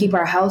keep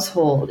our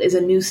household is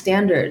a new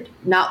standard,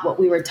 not what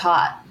we were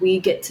taught. We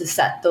get to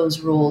set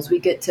those rules. We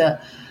get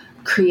to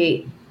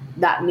create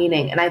that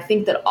meaning. And I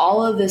think that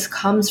all of this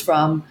comes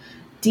from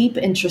deep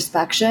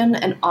introspection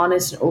and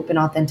honest and open,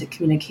 authentic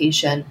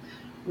communication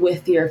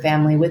with your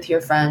family, with your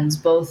friends,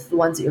 both the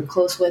ones that you're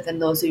close with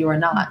and those that you are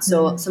not.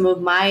 So some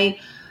of my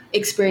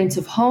experience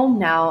of home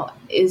now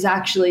is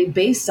actually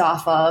based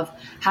off of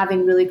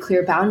having really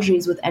clear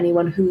boundaries with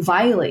anyone who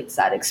violates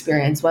that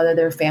experience, whether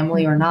they're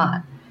family or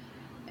not.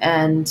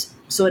 And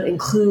so it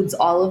includes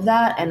all of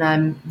that. And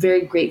I'm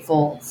very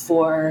grateful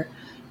for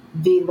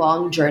the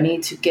long journey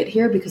to get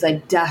here, because I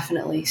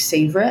definitely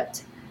savor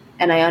it.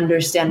 And I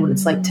understand what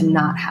it's like to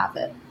not have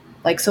it,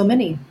 like so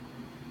many.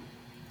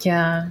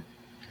 Yeah,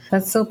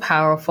 that's so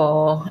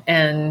powerful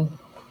and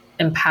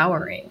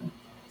empowering.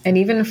 And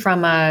even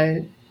from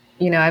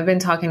I've been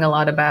talking a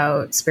lot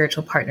about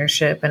spiritual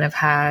partnership, and I've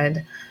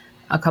had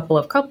a couple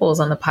of couples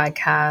on the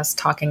podcast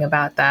talking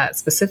about that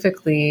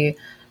specifically,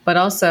 but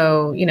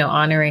also,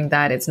 honoring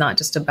that it's not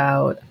just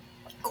about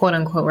quote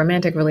unquote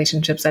romantic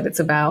relationships, that it's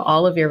about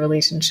all of your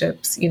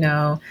relationships,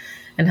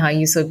 and how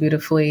you so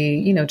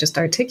beautifully, just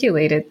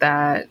articulated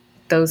that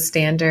those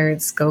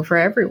standards go for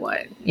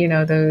everyone,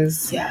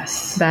 those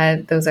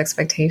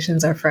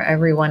expectations are for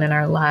everyone in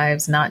our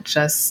lives, not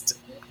just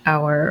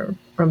our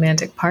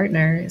romantic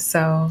partner.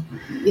 So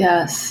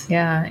yes.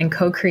 Yeah. And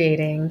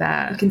co-creating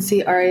that. You can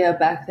see Aria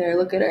back there.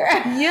 Look at her.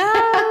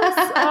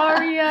 Yes.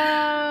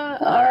 Aria.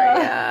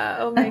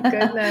 Oh my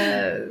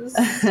goodness.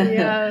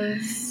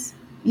 Yes.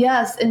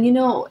 Yes. And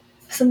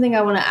something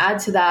I want to add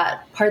to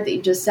that part that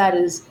you just said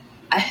is,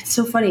 it's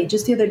so funny.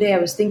 Just the other day, I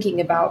was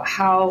thinking about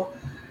how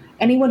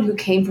anyone who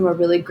came from a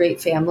really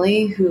great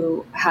family,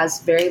 who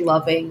has very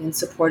loving and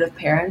supportive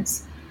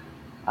parents,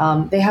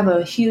 they have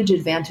a huge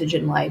advantage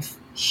in life.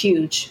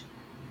 Huge.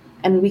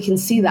 And we can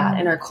see that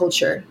in our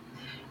culture.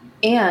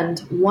 And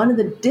one of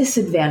the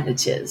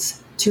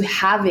disadvantages to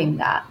having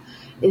that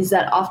is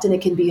that often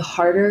it can be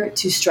harder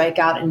to strike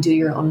out and do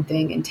your own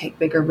thing and take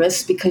bigger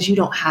risks, because you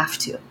don't have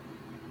to.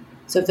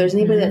 So if there's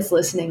anybody that's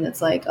listening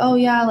that's like, oh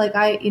yeah, like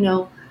I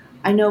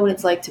know what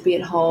it's like to be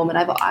at home, and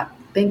I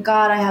thank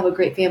God I have a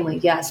great family.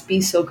 Yes, be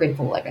so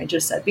grateful. Like I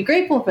just said, be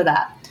grateful for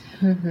that.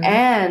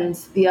 And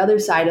the other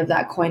side of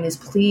that coin is,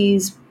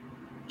 please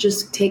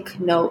just take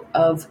note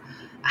of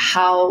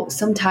how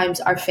sometimes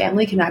our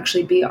family can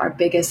actually be our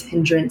biggest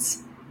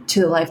hindrance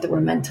to the life that we're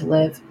meant to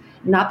live.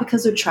 Not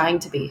because they're trying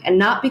to be, and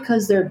not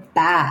because they're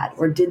bad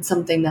or did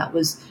something that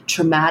was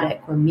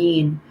traumatic or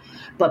mean,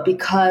 but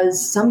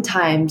because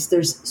sometimes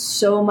there's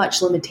so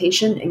much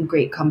limitation and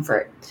great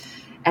comfort,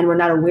 and we're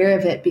not aware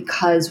of it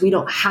because we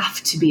don't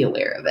have to be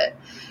aware of it.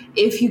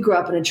 If you grew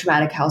up in a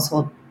traumatic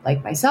household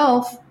like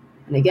myself,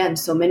 and again,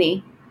 so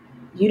many,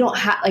 you don't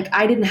have, like,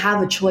 I didn't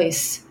have a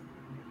choice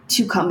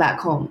to come back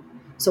home.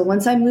 So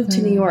once I moved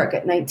to New York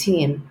at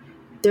 19,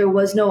 there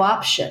was no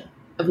option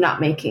of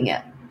not making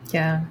it.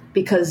 Yeah.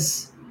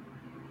 Because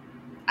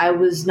I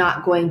was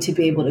not going to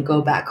be able to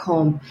go back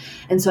home.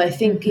 And so I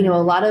think, a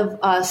lot of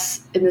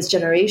us in this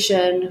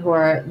generation who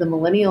are the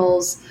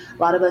millennials, a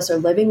lot of us are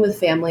living with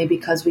family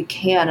because we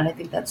can. And I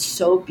think that's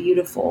so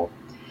beautiful.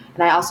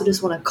 And I also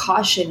just want to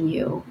caution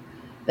you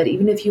that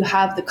even if you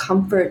have the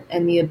comfort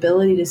and the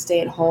ability to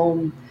stay at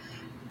home,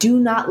 do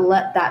not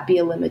let that be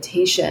a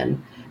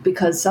limitation,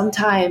 because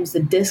sometimes the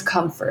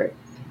discomfort,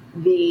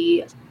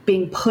 the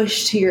being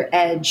pushed to your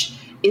edge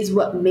is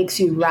what makes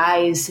you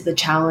rise to the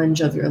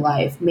challenge of your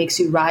life, makes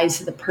you rise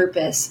to the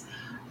purpose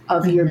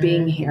of your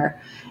being here.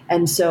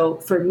 And so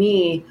for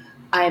me,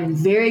 I'm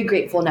very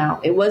grateful now.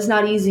 It was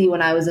not easy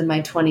when I was in my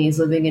 20s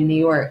living in New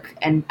York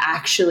and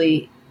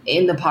actually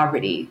in the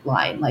poverty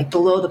line, like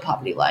below the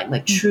poverty line,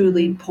 like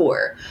truly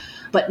poor.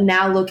 But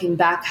now looking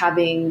back,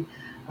 having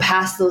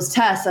passed those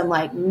tests, I'm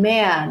like,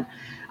 man,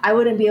 I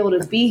wouldn't be able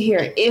to be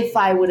here if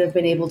I would have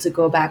been able to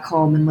go back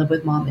home and live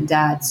with mom and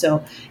dad.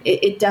 So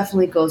it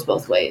definitely goes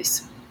both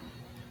ways.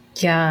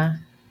 Yeah.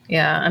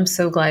 Yeah. I'm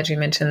so glad you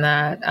mentioned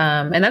that.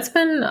 And that's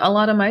been a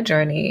lot of my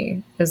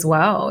journey as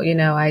well. You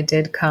know, I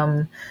did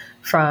come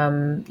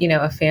from, you know,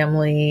 a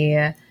family.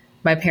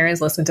 My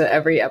parents listen to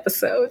every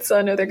episode. So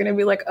I know they're going to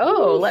be like,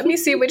 oh, let me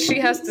see what she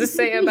has to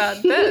say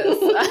about this.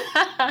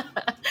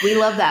 We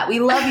love that. We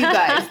love you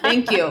guys.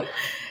 Thank you.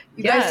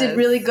 You guys did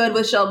really good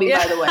with Shelby,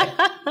 by the way.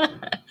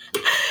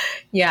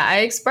 Yeah, I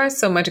express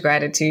so much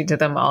gratitude to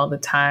them all the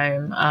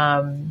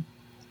time.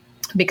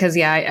 Because,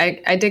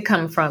 I did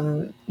come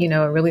from, you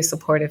know, a really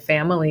supportive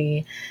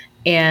family.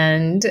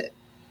 And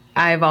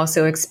I've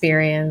also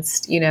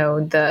experienced, you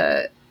know,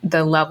 the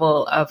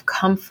level of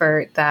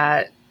comfort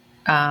that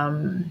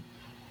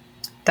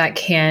that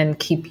can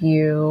keep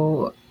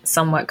you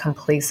somewhat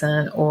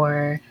complacent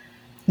or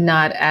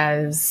not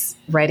as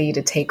ready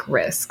to take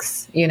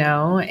risks, you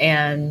know?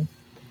 And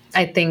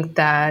I think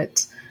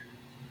that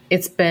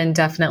it's been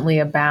definitely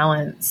a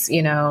balance,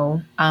 you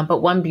know.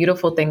 But one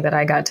beautiful thing that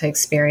I got to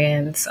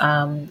experience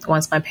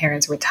once my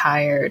parents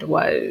retired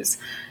was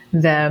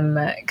them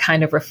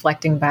kind of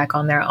reflecting back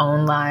on their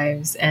own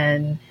lives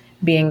and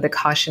being the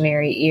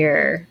cautionary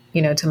ear,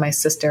 you know, to my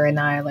sister and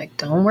I, like,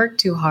 don't work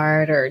too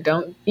hard, or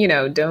don't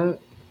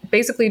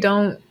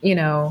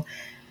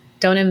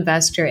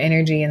invest your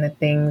energy in the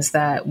things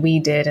that we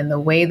did and the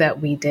way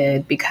that we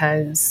did,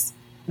 because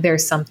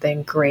there's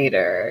something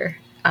greater.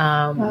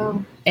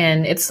 Wow.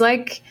 And it's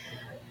like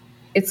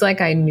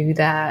I knew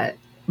that,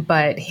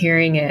 but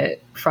hearing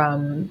it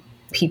from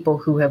people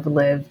who have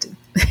lived,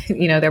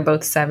 you know, they're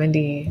both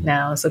 70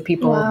 now. So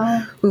people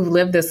who've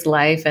lived this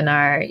life and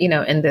are, you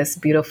know, in this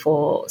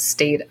beautiful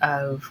state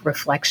of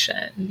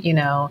reflection, you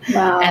know,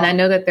 and I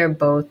know that they're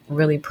both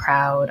really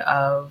proud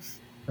of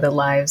the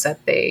lives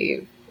that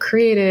they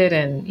created,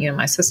 and, you know,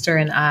 my sister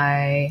and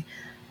I,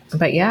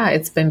 but yeah,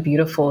 it's been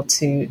beautiful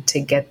to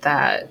get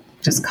that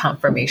just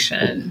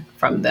confirmation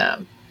from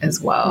them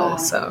as well. Wow.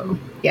 So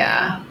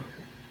yeah.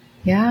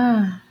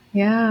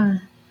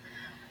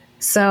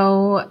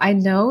 So I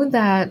know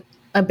that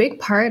a big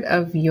part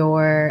of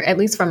your, at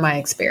least from my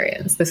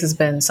experience, this has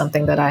been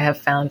something that I have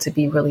found to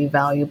be really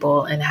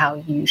valuable in how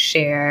you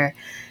share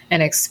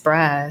and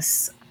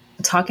express,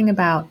 talking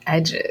about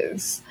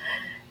edges.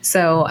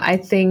 So I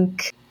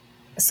think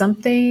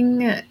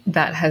something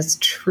that has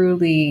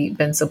truly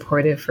been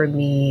supportive for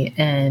me,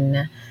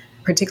 in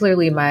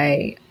particularly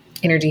my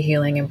energy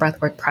healing and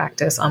breathwork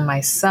practice on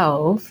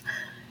myself,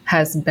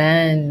 has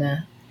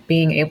been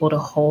being able to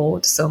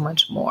hold so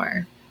much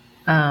more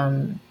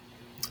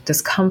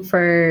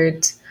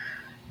discomfort,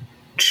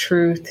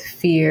 truth,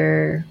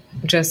 fear,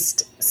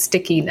 just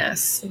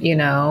stickiness, you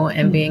know,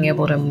 and being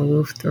able to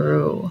move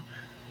through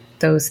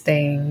those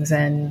things.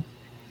 And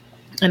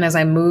as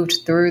I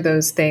moved through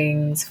those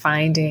things,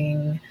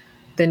 finding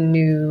the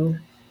new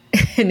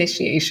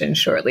initiation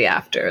shortly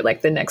after,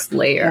 like the next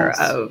layer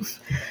of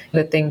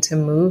the thing to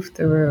move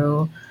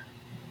through.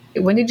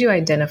 When did you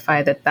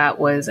identify that that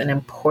was an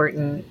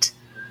important,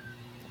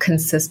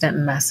 consistent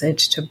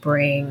message to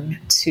bring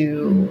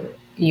to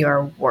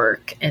your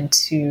work and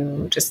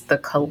to just the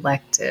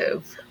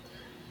collective?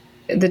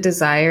 The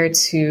desire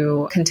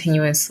to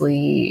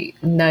continuously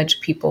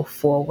nudge people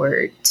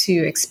forward to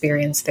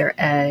experience their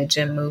edge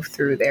and move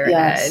through their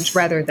edge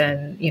rather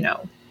than, you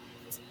know,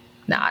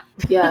 not.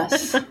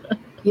 Yes.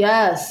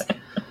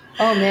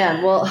 Oh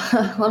man. Well,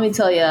 let me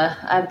tell you,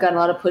 I've gotten a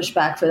lot of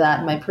pushback for that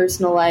in my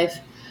personal life.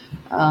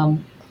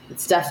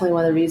 It's definitely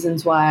one of the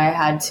reasons why I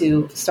had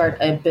to start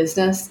a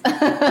business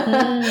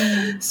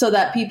so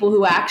that people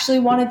who actually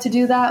wanted to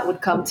do that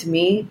would come to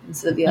me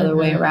instead of the other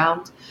way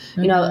around.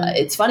 You know,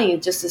 it's funny,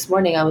 just this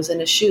morning I was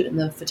in a shoot and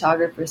the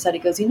photographer said,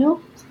 he goes, you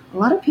know, a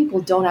lot of people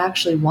don't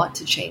actually want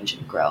to change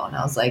and grow. And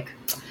I was like,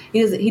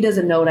 he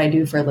doesn't know what I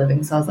do for a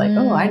living. So I was like,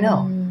 oh, I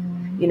know.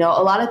 You know,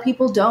 a lot of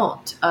people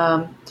don't.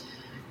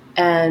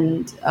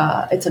 And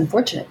it's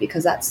unfortunate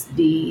because that's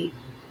the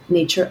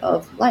nature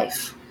of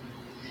life.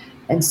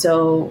 And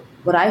so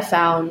what I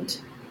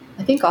found,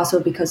 I think also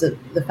because of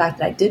the fact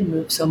that I did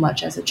move so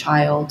much as a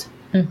child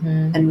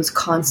and was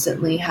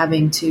constantly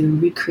having to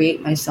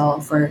recreate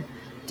myself or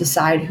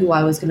decide who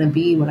I was going to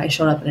be when I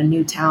showed up in a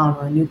new town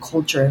or a new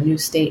culture, a new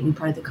state, new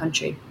part of the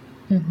country.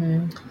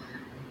 And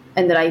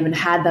that I even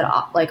had that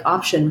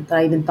option, that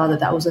I even thought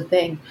that was a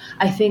thing.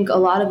 I think a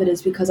lot of it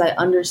is because I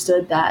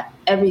understood that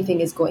everything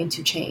is going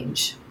to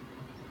change.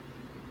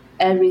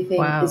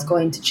 Everything is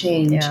going to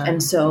change. Yeah.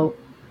 And so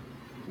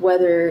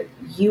whether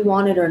you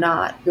want it or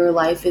not, your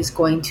life is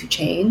going to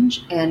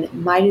change, and it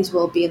might as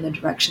well be in the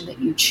direction that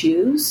you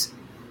choose,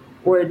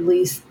 or at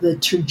least the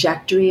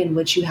trajectory in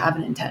which you have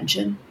an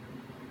intention.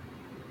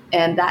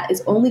 And that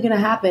is only going to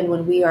happen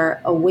when we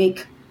are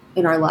awake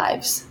in our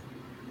lives.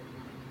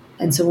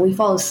 And so when we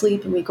fall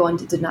asleep and we go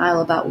into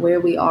denial about where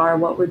we are,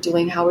 what we're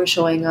doing, how we're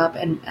showing up,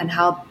 and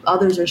how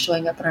others are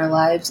showing up in our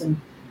lives and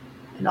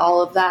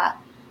all of that,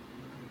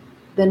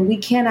 then we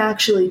can't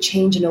actually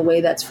change in a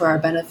way that's for our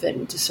benefit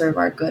and to serve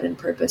our good and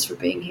purpose for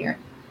being here.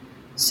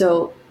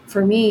 So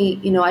for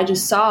me, I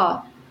just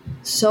saw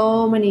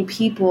so many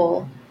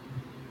people.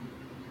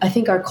 I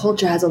think our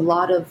culture has a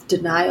lot of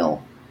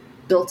denial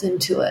built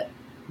into it,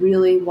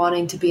 really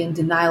wanting to be in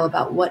denial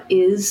about what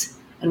is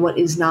and what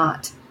is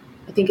not.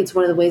 I think it's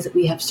one of the ways that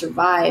we have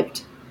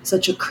survived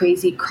such a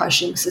crazy,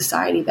 crushing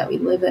society that we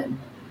live in.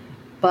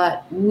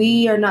 But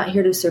we are not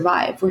here to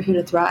survive. We're here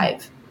to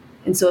thrive.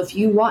 And so if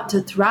you want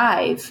to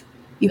thrive,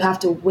 you have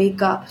to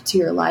wake up to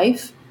your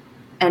life.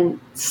 And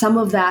some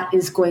of that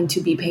is going to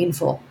be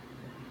painful.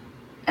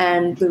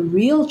 And the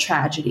real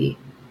tragedy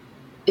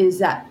is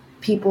that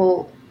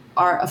people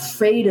are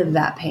afraid of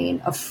that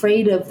pain,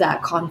 afraid of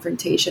that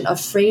confrontation,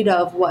 afraid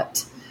of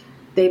what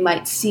they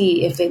might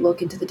see if they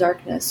look into the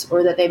darkness,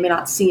 or that they may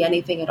not see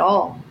anything at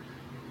all,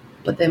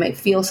 but they might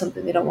feel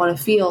something they don't want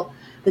to feel.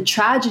 The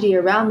tragedy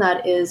around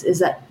that is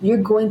that you're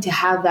going to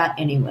have that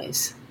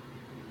anyways.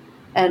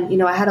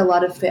 And, I had a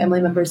lot of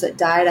family members that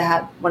died. I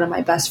had one of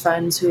my best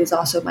friends, who is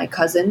also my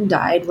cousin,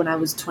 died when I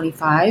was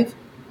 25.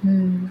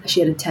 She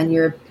had a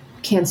 10-year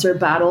cancer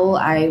battle.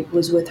 I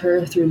was with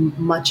her through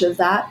much of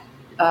that,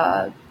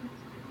 at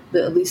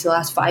least the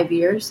last 5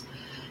 years.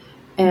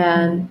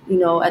 And,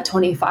 at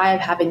 25,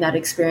 having that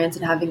experience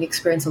and having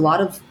experienced a lot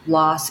of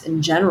loss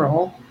in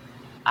general,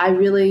 I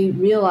really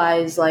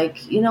realized, it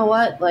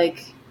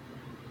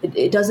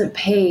doesn't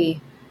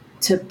pay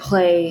to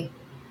play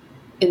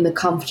in the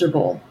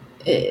comfortable.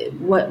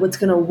 What's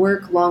going to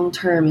work long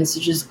term is to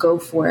just go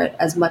for it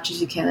as much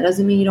as you can. It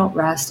doesn't mean you don't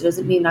rest. It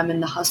doesn't mean I'm in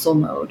the hustle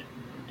mode.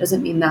 It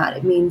doesn't mean that.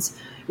 It means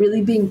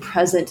really being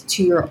present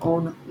to your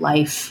own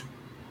life.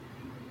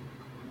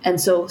 And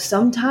so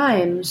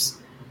sometimes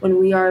when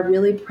we are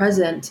really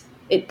present,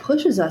 it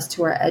pushes us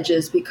to our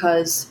edges,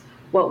 because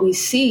what we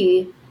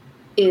see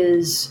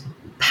is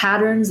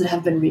patterns that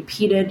have been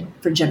repeated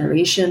for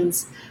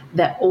generations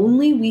that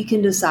only we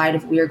can decide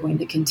if we are going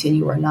to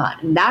continue or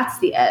not. And that's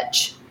the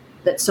edge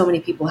that so many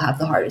people have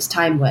the hardest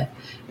time with,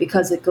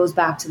 because it goes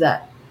back to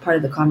that part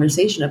of the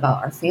conversation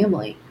about our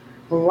family.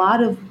 A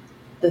lot of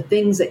the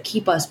things that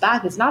keep us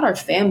back, it's not our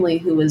family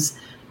who is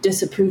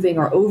disapproving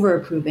or over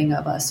approving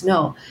of us.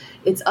 No,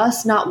 it's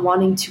us not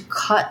wanting to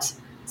cut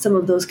some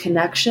of those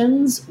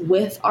connections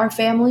with our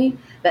family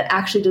that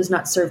actually does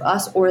not serve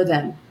us or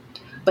them,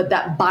 but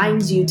that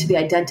binds you to the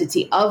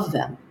identity of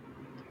them.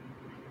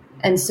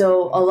 And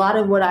so a lot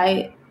of what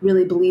I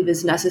really believe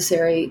is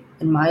necessary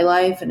in my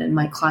life and in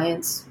my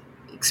clients'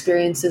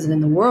 experiences and in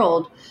the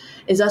world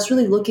is us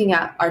really looking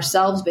at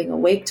ourselves, being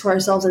awake to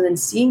ourselves, and then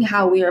seeing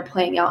how we are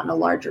playing out in a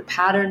larger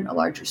pattern, a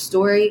larger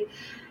story,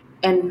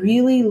 and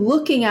really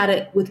looking at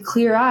it with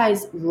clear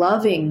eyes,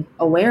 loving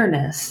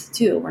awareness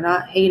too. We're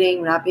not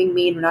hating, we're not being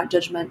mean, we're not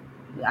judgmental.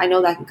 I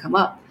know that can come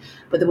up,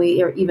 but then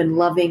we are even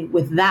loving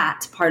with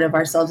that part of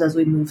ourselves as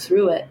we move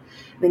through it.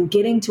 And then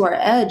getting to our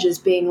edge is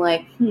being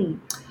like,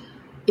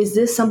 is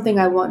this something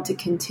I want to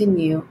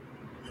continue?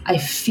 I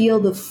feel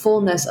the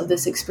fullness of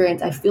this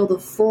experience. I feel the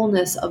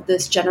fullness of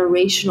this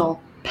generational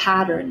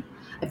pattern.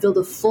 I feel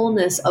the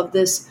fullness of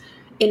this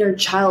inner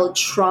child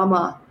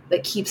trauma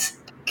that keeps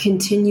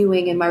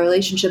continuing in my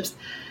relationships.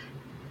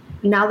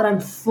 Now that I'm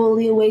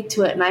fully awake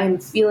to it and I am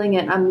feeling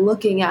it, I'm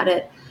looking at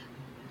it,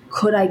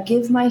 could I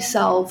give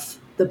myself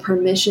the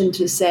permission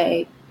to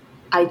say,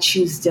 I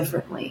choose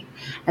differently?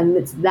 And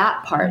it's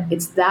that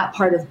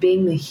part of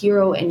being the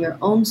hero in your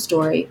own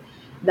story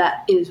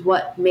that is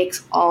what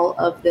makes all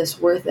of this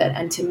worth it.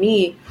 And to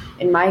me,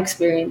 in my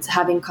experience,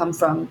 having come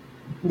from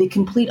the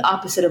complete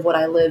opposite of what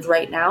I live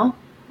right now,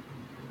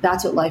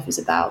 that's what life is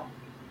about.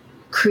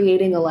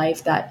 Creating a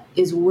life that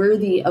is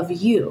worthy of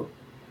you.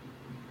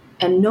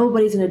 And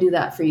nobody's going to do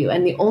that for you.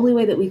 And the only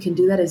way that we can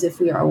do that is if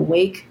we are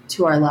awake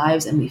to our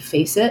lives and we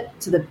face it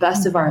to the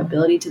best of our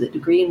ability, to the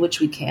degree in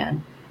which we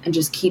can, and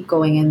just keep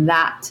going in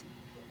that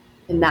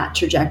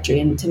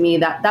trajectory. And to me,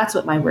 that's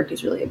what my work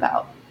is really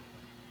about.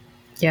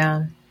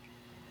 Yeah.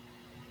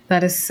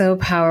 That is so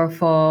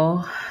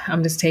powerful.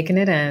 I'm just taking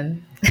it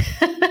in.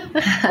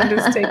 I'm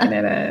just taking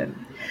it in.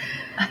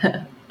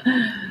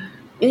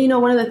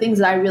 And one of the things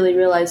that I really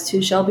realized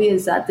too, Shelby,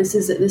 is that this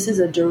is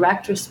a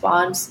direct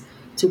response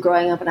to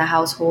growing up in a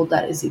household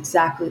that is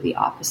exactly the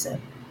opposite.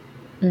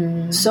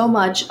 So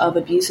much of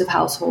abusive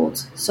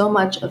households, so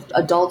much of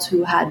adults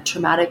who had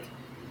traumatic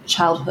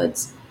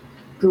childhoods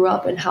grew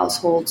up in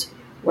households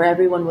where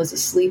everyone was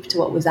asleep to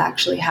what was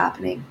actually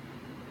happening.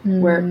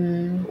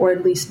 Or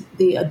at least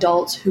the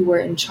adults who were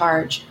in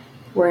charge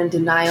were in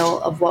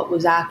denial of what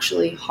was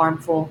actually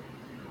harmful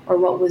or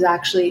what was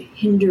actually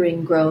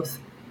hindering growth.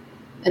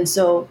 And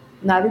so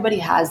not everybody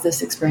has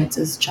this experience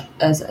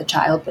as a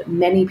child, but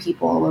many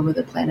people all over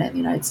the planet in the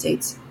United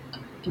States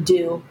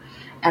do.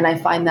 And I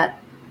find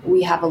that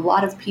we have a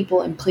lot of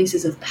people in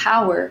places of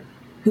power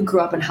who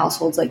grew up in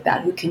households like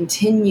that, who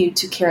continue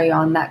to carry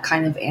on that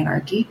kind of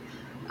anarchy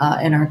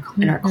in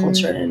our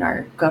culture and in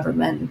our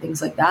government and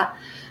things like that.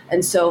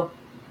 And so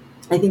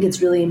I think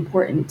it's really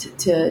important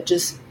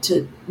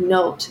to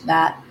note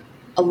that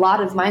a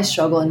lot of my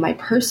struggle in my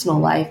personal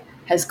life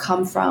has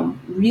come from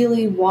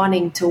really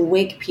wanting to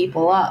wake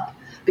people up,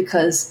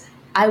 because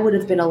I would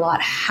have been a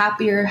lot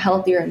happier,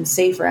 healthier, and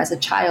safer as a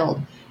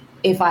child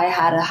if I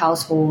had a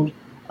household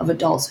of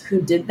adults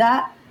who did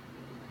that.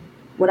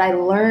 What I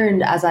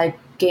learned as I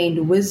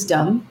gained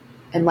wisdom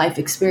and life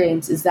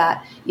experience is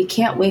that you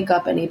can't wake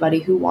up anybody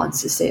who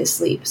wants to stay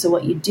asleep. So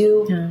what you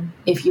do,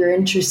 if you're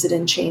interested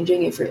in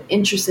changing, if you're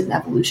interested in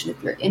evolution,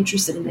 if you're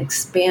interested in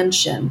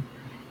expansion,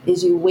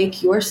 is you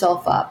wake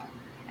yourself up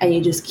and you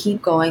just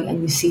keep going,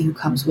 and you see who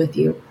comes with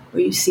you,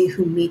 or you see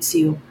who meets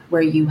you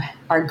where you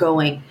are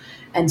going.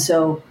 And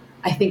so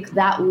I think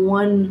that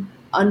one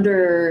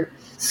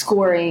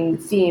underscoring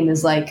theme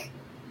is like,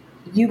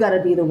 you got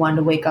to be the one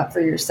to wake up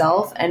for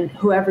yourself, and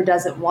whoever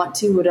doesn't want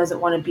to, who doesn't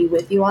want to be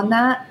with you on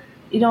that,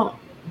 you don't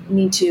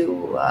need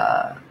to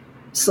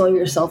slow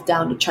yourself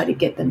down to try to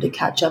get them to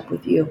catch up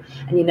with you.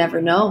 And you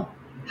never know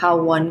how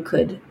one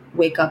could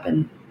wake up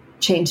and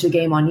change the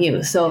game on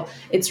you. So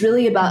it's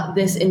really about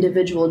this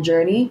individual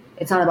journey.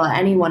 It's not about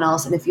anyone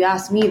else. And if you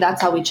ask me,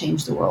 that's how we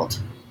change the world.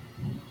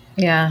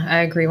 Yeah, I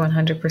agree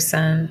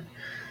 100%.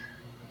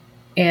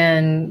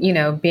 And, you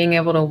know, being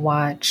able to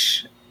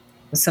watch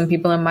some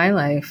people in my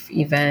life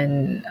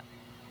even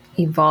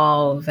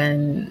evolve.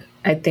 And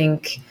I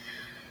think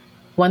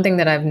one thing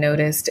that I've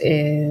noticed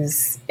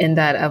is in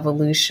that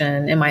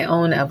evolution, in my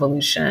own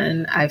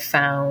evolution, I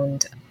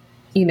found,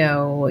 you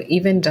know,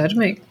 even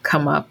judgment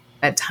come up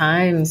at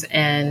times,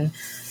 and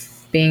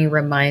being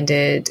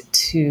reminded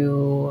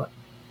to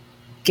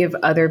give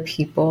other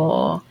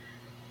people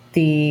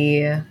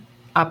the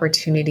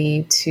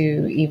opportunity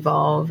to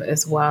evolve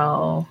as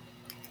well.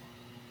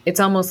 It's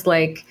almost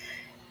like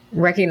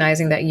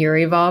recognizing that you're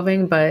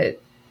evolving,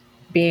 but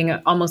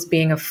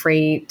being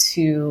afraid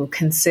to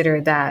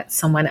consider that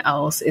someone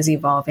else is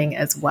evolving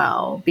as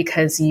well,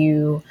 because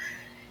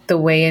the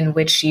way in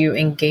which you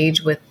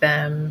engage with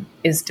them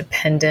is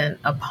dependent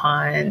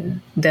upon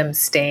them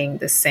staying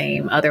the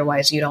same.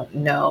 Otherwise, you don't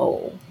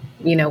know,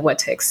 what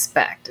to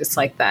expect. It's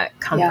like that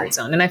comfort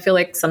zone. And I feel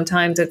like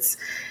sometimes it's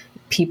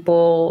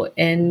people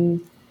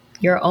in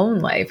your own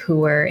life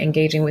who are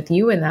engaging with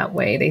you in that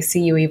way. They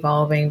see you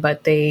evolving,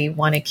 but they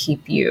want to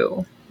keep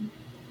you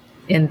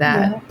in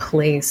that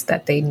place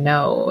that they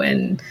know,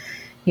 and,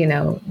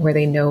 where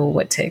they know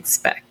what to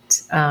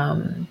expect.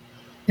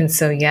 And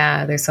so,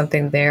 there's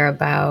something there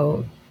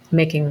about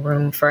making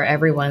room for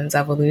everyone's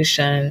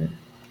evolution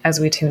as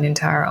we tune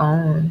into our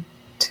own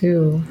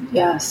too.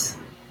 Yes.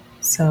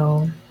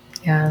 So,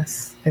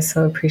 yes, I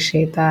so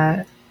appreciate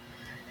that.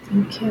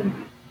 Thank you.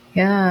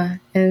 Yeah.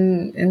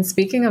 And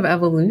speaking of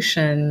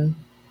evolution,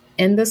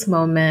 in this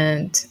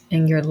moment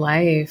in your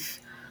life,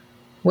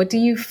 what do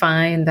you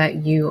find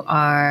that you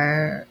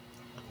are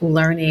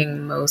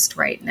learning most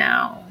right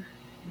now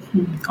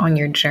on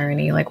your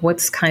journey? Like,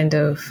 what's kind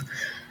of,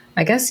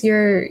 I guess,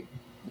 your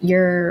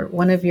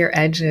one of your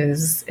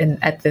edges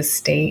at this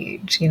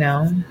stage,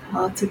 Well,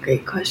 that's a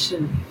great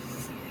question.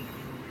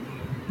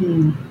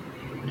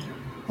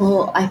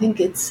 Well, I think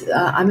it's,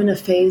 I'm in a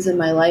phase in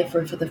my life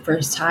where for the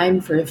first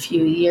time for a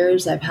few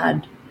years, I've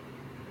had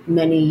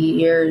many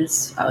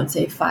years, I would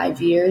say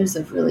 5 years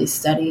of really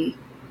steady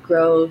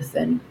growth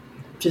and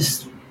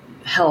just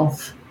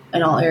health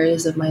in all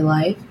areas of my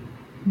life.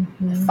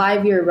 A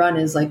 5-year run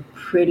is like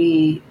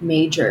pretty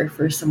major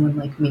for someone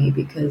like me,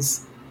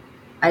 because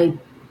I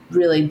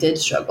really did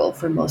struggle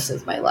for most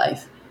of my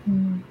life. I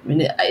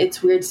mean,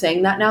 it's weird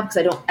saying that now, because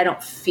I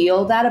don't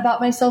feel that about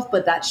myself,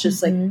 but that's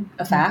just like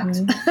a fact,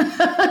 so,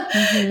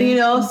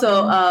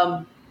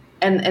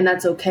 and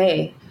that's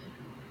okay.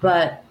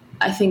 But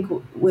I think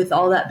with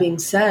all that being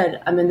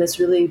said, I'm in this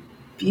really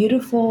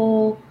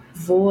beautiful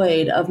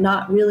void of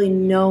not really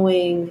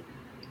knowing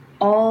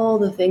all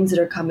the things that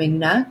are coming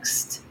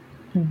next,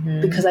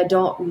 because I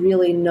don't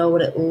really know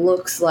what it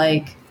looks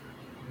like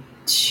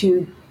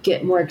to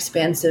get more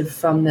expansive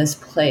from this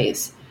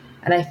place.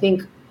 And I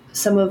think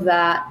some of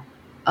that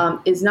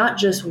is not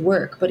just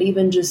work, but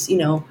even just,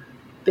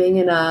 being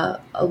in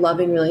a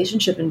loving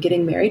relationship and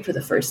getting married for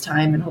the first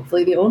time and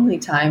hopefully the only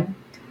time,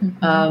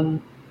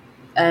 and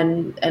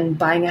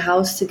buying a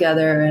house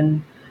together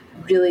and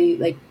really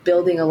like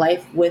building a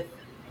life with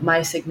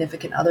my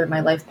significant other,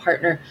 my life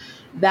partner.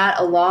 That,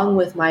 along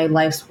with my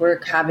life's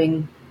work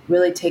having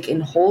really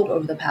taken hold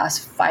over the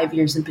past 5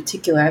 years in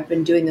particular. I've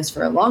been doing this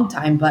for a long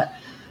time, but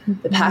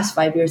the past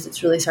 5 years,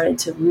 it's really started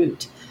to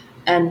root.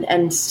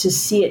 And to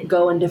see it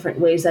go in different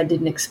ways I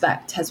didn't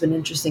expect has been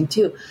interesting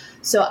too.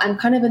 So I'm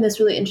kind of in this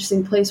really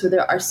interesting place where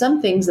there are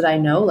some things that I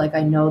know, like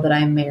I know that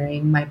I'm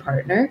marrying my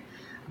partner,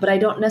 but I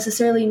don't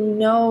necessarily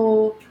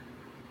know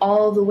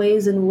all the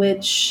ways in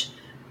which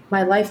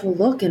my life will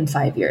look in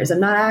 5 years. I'm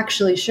not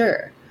actually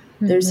sure.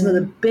 There's some of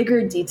the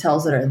bigger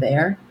details that are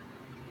there,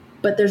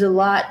 but there's a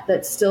lot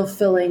that's still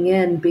filling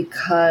in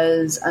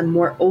because I'm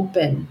more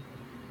open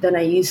than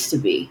I used to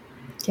be.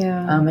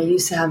 Yeah. I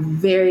used to have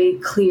very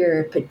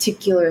clear,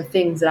 particular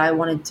things that I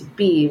wanted to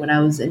be. When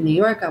I was in New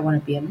York, I want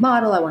to be a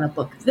model. I want to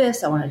book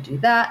this. I want to do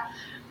that.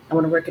 I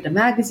want to work at a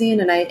magazine.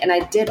 And I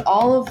did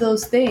all of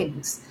those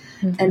things.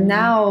 And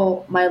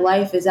now my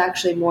life is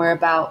actually more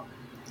about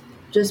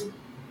just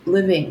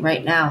living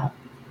right now,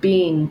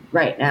 being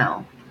right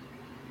now,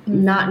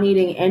 not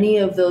needing any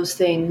of those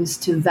things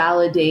to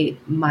validate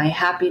my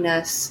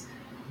happiness,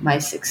 my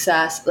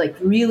success, like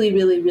really,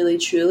 really, really,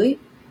 truly.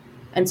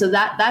 And so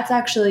that's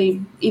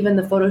actually, even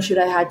the photo shoot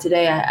I had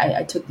today,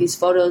 I took these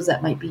photos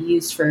that might be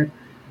used for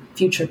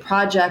future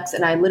projects.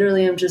 And I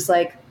literally am just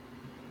like,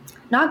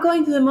 not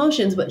going through the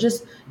motions, but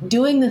just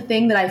doing the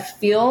thing that I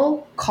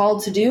feel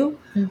called to do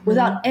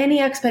without any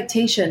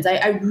expectations.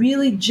 I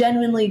really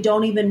genuinely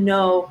don't even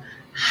know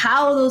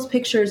how those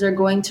pictures are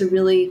going to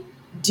really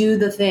do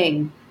the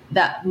thing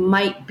that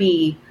might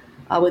be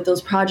with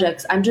those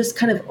projects. I'm just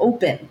kind of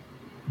open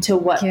to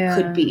what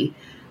could be,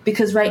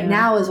 because right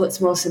now is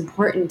what's most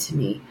important to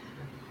me.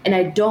 And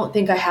I don't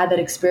think I had that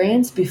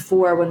experience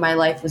before, when my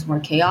life was more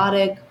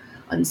chaotic,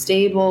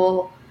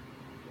 unstable,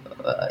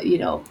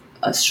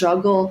 a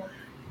struggle.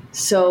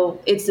 So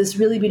it's this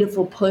really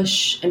beautiful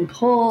push and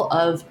pull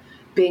of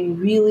being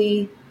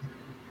really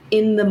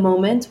in the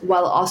moment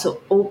while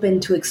also open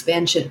to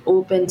expansion,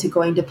 open to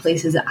going to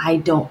places that I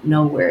don't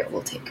know where it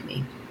will take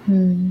me.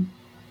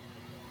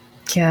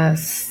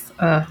 Yes.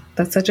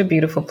 That's such a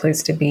beautiful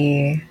place to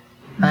be.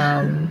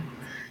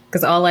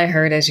 Because all I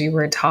heard as you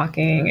were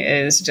talking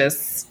is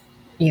just,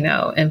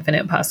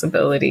 infinite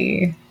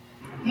possibility.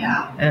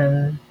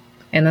 Yeah.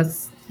 And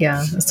that's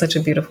such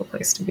a beautiful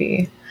place to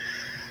be.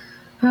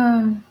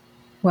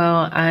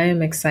 Well,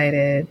 I'm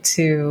excited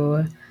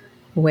to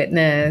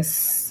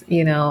witness,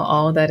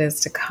 all that is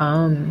to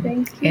come.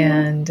 Thank you.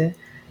 And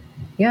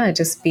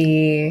just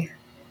be,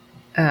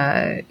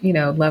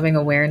 loving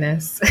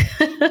awareness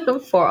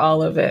for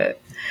all of it.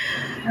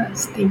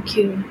 Yes. Thank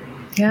you.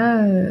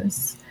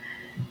 Yes.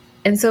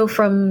 And so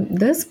from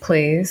this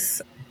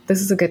place,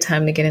 this is a good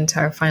time to get into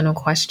our final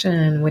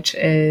question, which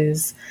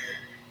is,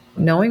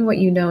 knowing what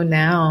you know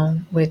now,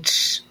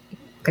 which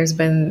there's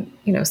been,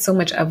 so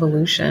much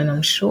evolution,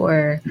 I'm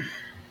sure.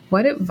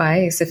 What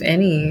advice, if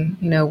any,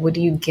 would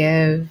you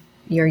give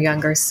your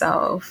younger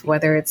self,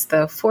 whether it's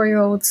the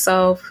 4-year-old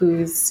self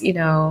who's,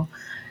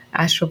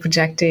 astral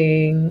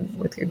projecting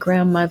with your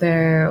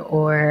grandmother,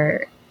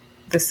 or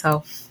the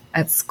self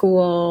at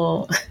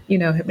school,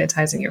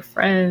 hypnotizing your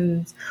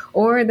friends,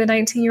 or the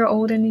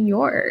 19-year-old in New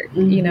York,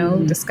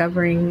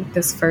 discovering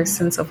this first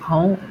sense of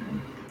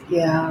home?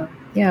 Yeah.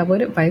 Yeah.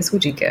 What advice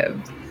would you give?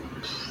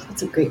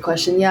 That's a great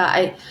question. Yeah.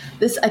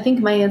 I think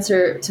my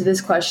answer to this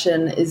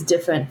question is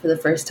different for the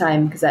first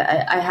time, because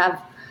I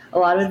have a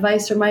lot of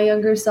advice for my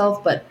younger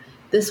self, but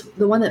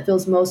the one that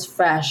feels most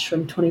fresh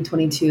from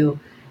 2022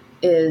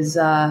 is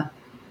to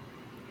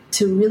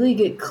really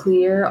get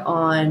clear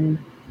on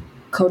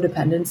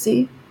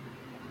codependency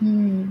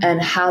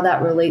and how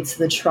that relates to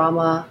the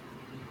trauma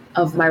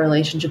of my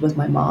relationship with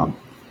my mom.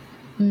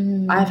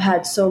 I've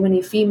had so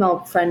many female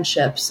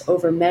friendships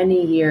over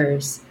many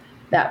years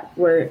that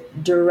were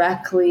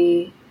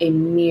directly a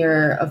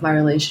mirror of my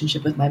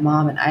relationship with my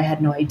mom, and I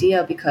had no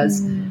idea,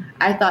 because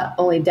I thought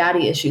only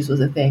daddy issues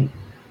was a thing.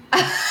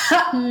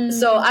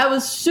 So I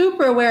was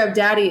super aware of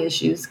daddy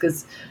issues,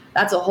 because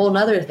that's a whole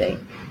nother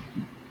thing.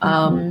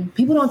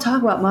 People don't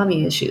talk about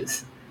mommy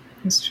issues.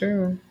 It's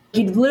true.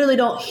 You literally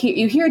don't hear,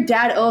 you hear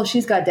dad, oh,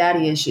 she's got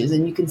daddy issues,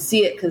 and you can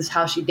see it because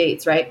how she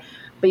dates, right?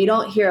 But you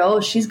don't hear,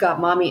 oh, she's got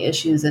mommy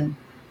issues, and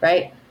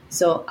right?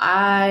 So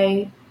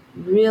I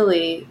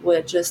really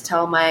would just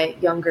tell my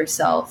younger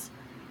self,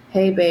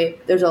 hey, babe,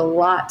 there's a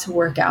lot to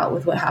work out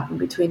with what happened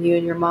between you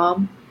and your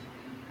mom.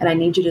 And I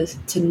need you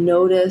to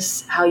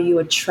notice how you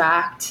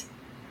attract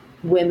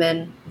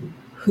women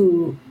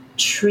who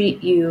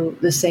treat you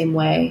the same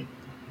way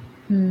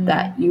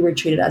that you were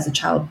treated as a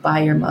child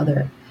by your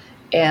mother.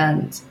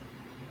 And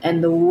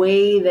the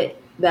way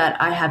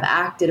that I have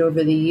acted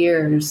over the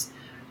years,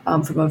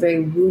 from a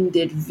very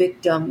wounded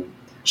victim,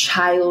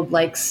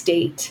 childlike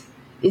state,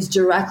 is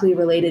directly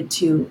related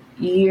to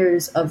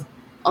years of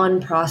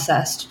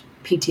unprocessed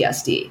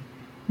PTSD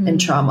and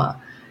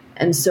trauma.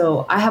 And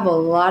so I have a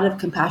lot of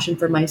compassion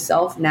for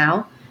myself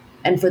now,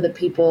 and for the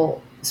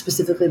people,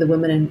 specifically the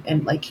women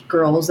and like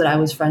girls that I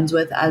was friends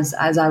with as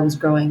I was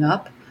growing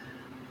up.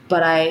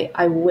 But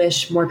I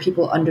wish more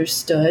people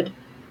understood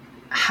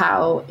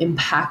how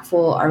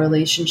impactful our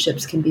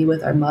relationships can be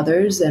with our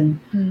mothers, and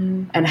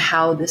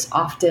how this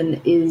often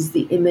is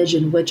the image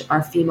in which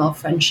our female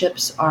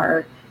friendships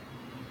are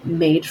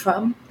made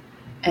from.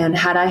 And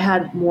had I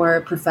had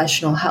more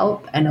professional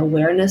help and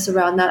awareness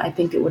around that, I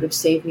think it would have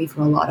saved me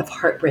from a lot of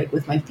heartbreak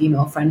with my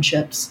female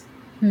friendships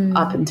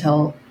up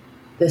until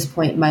this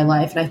point in my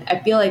life. And I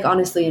feel like,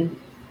 honestly, in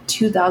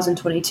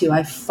 2022,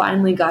 I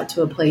finally got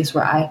to a place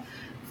where I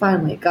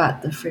finally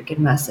got the freaking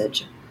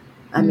message.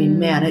 I mean,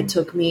 man, it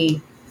took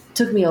me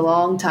a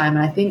long time.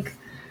 And I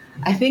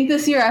think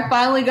this year I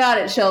finally got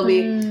it,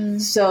 Shelby.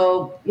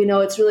 So,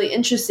 it's really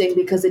interesting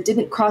because it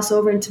didn't cross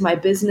over into my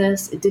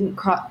business. It didn't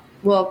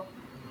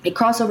it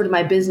crossed over to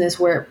my business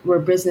where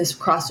business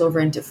crossed over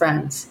into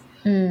friends.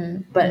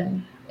 But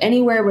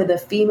anywhere where the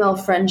female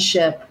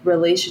friendship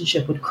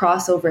relationship would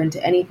cross over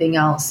into anything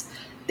else,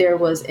 there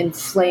was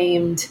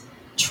inflamed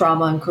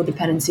trauma and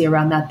codependency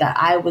around that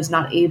I was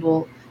not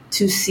able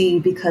to see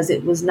because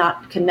it was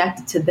not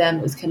connected to them.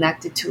 It was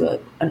connected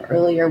to an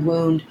earlier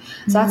wound.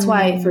 So that's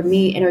why for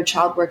me, inner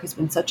child work has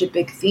been such a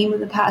big theme in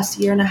the past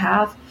year and a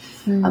half,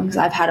 because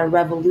I've had a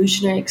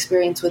revolutionary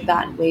experience with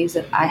that in ways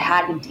that I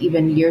hadn't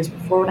even years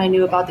before when I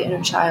knew about the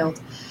inner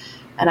child.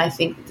 And I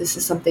think this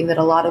is something that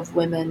a lot of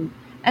women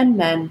and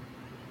men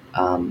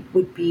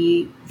would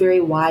be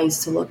very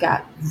wise to look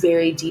at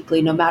very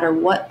deeply, no matter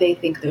what they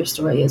think their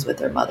story is with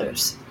their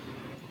mothers.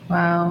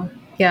 Wow.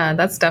 Yeah,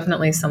 that's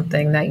definitely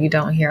something that you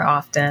don't hear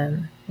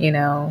often,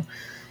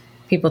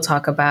 people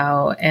talk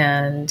about,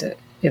 and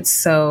it's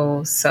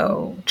so,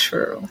 so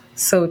true.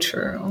 So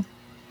true.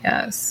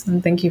 Yes.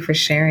 And thank you for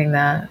sharing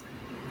that.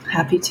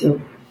 Happy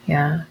to.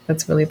 Yeah,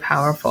 that's really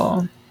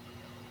powerful.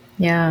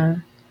 Yeah.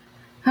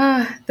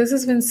 This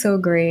has been so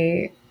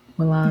great,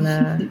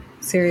 Millana.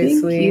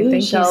 Seriously.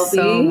 Thank you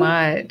so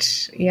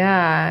much.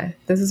 Yeah,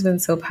 this has been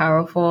so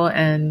powerful.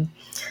 And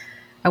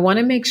I want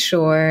to make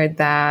sure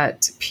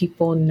that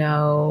people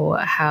know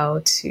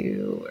how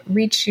to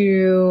reach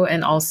you,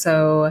 and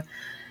also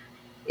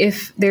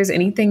if there's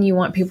anything you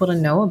want people to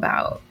know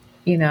about,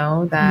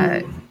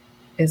 that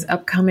is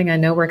upcoming. I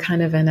know we're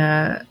kind of in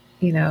a,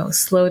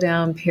 slow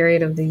down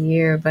period of the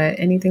year, but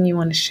anything you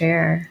want to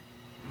share?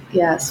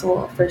 Yes.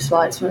 Well, first of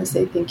all, I just want to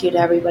say thank you to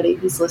everybody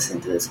who's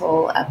listened to this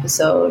whole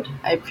episode.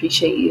 I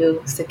appreciate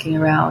you sticking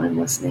around and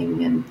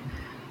listening and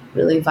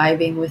really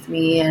vibing with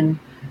me. And,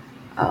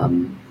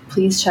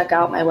 please check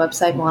out my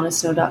website,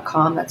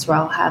 millanasnow.com. That's where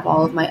I'll have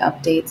all of my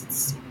updates.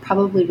 It's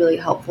probably really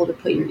helpful to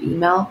put your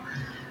email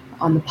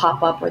on the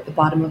pop-up or at the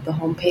bottom of the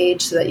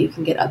homepage so that you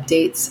can get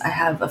updates. I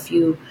have a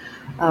few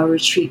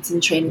retreats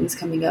and trainings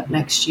coming up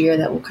next year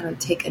that will kind of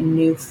take a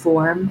new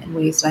form in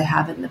ways that I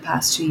haven't in the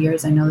past 2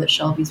 years. I know that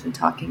Shelby's been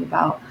talking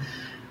about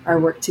our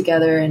work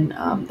together, and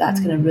that's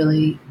going to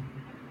really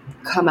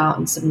come out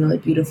in some really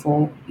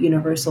beautiful,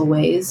 universal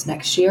ways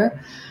next year.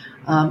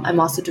 I'm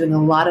also doing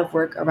a lot of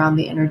work around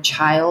the inner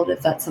child.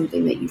 If that's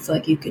something that you feel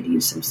like you could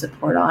use some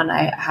support on,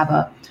 I have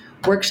a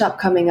workshop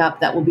coming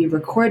up that will be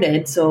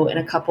recorded. So in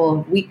a couple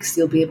of weeks,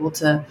 you'll be able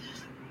to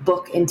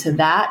book into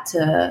that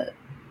to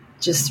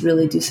just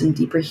really do some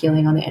deeper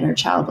healing on the inner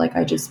child, like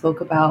I just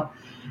spoke about.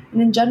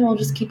 And in general,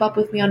 just keep up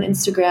with me on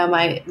Instagram.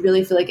 I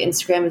really feel like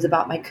Instagram is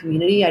about my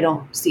community. I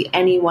don't see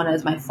anyone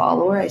as my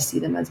follower. I see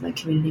them as my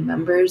community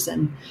members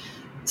and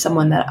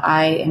someone that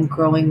I am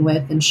growing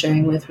with and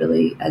sharing with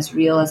really as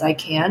real as I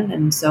can.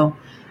 And so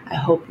I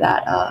hope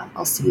that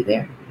I'll see you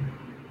there.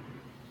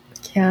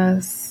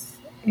 Yes.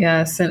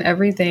 And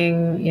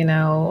everything,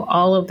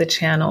 all of the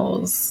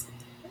channels,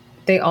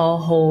 they all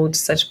hold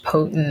such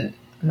potent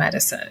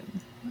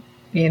medicine,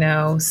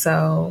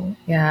 So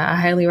yeah, I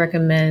highly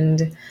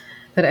recommend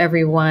that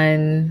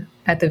everyone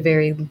at the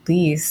very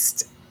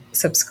least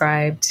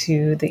subscribe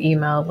to the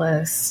email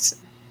list.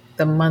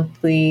 The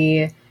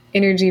monthly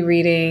energy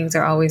readings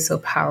are always so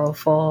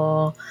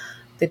powerful.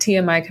 The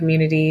TMI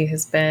community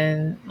has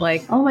been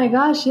like... Oh my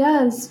gosh,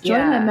 yes.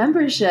 Join my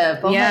membership.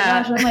 Oh my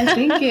gosh, what am I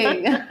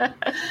thinking?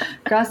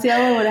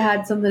 Graciela would have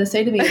had something to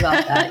say to me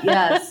about that.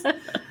 Yes.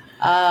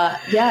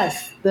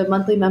 Yes, the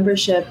monthly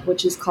membership,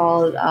 which is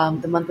called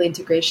the Monthly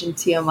Integration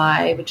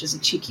TMI, which is a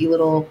cheeky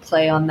little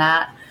play on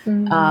that.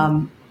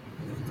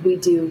 We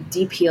do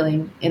deep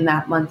healing in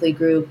that monthly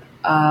group,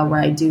 where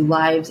I do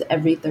lives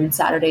every third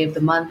Saturday of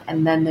the month.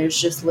 And then there's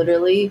just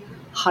literally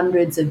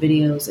hundreds of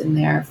videos in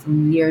there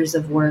from years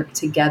of work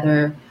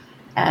together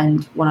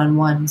and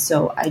one-on-one.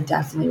 So I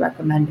definitely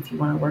recommend, if you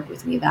want to work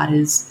with me, that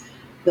is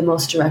the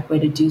most direct way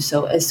to do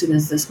so as soon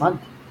as this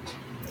month.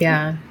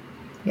 Yeah.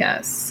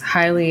 Yes.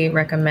 Highly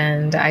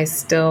recommend. I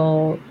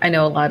know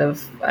a lot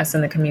of us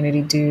in the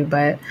community do,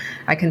 but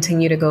I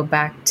continue to go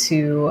back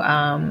to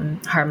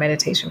Heart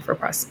Meditation for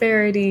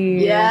Prosperity.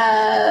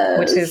 Yes.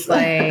 Which is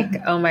like,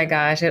 oh my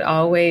gosh, it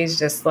always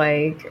just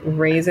like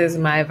raises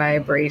my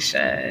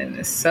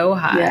vibration so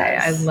high.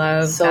 Yes. I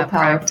love that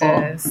powerful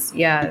practice.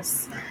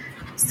 Yes.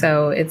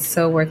 So it's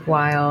so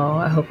worthwhile.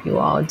 I hope you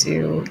all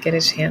do get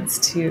a chance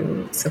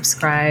to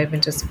subscribe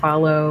and just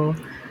follow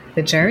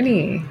the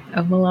journey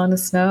of Millana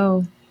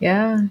Snow.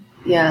 Yeah.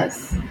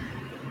 Yes.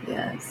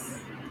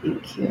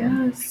 Thank you.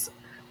 Yes.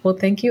 Well,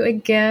 thank you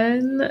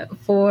again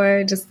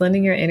for just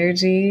lending your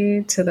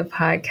energy to the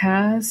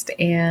podcast.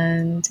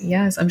 And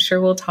yes, I'm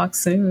sure we'll talk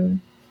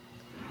soon.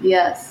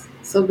 Yes.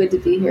 So good to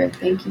be here.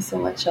 Thank you so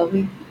much,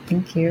 Shelby.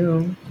 Thank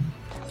you.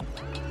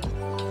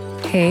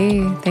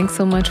 Hey, thanks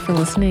so much for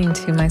listening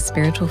to my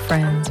spiritual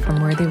friends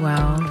from Worthy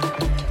Well.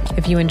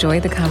 If you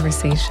enjoyed the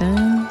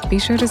conversation, be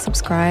sure to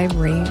subscribe,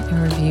 rate,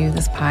 and review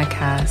this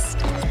podcast.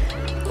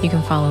 You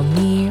can follow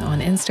me on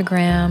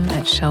Instagram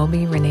at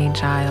Shelby Renee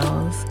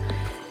Giles.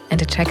 And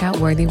to check out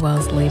Worthy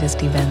Well's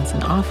latest events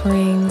and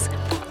offerings,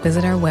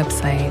 visit our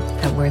website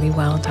at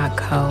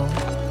worthywell.co.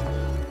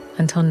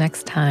 Until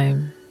next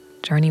time,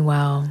 journey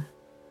well.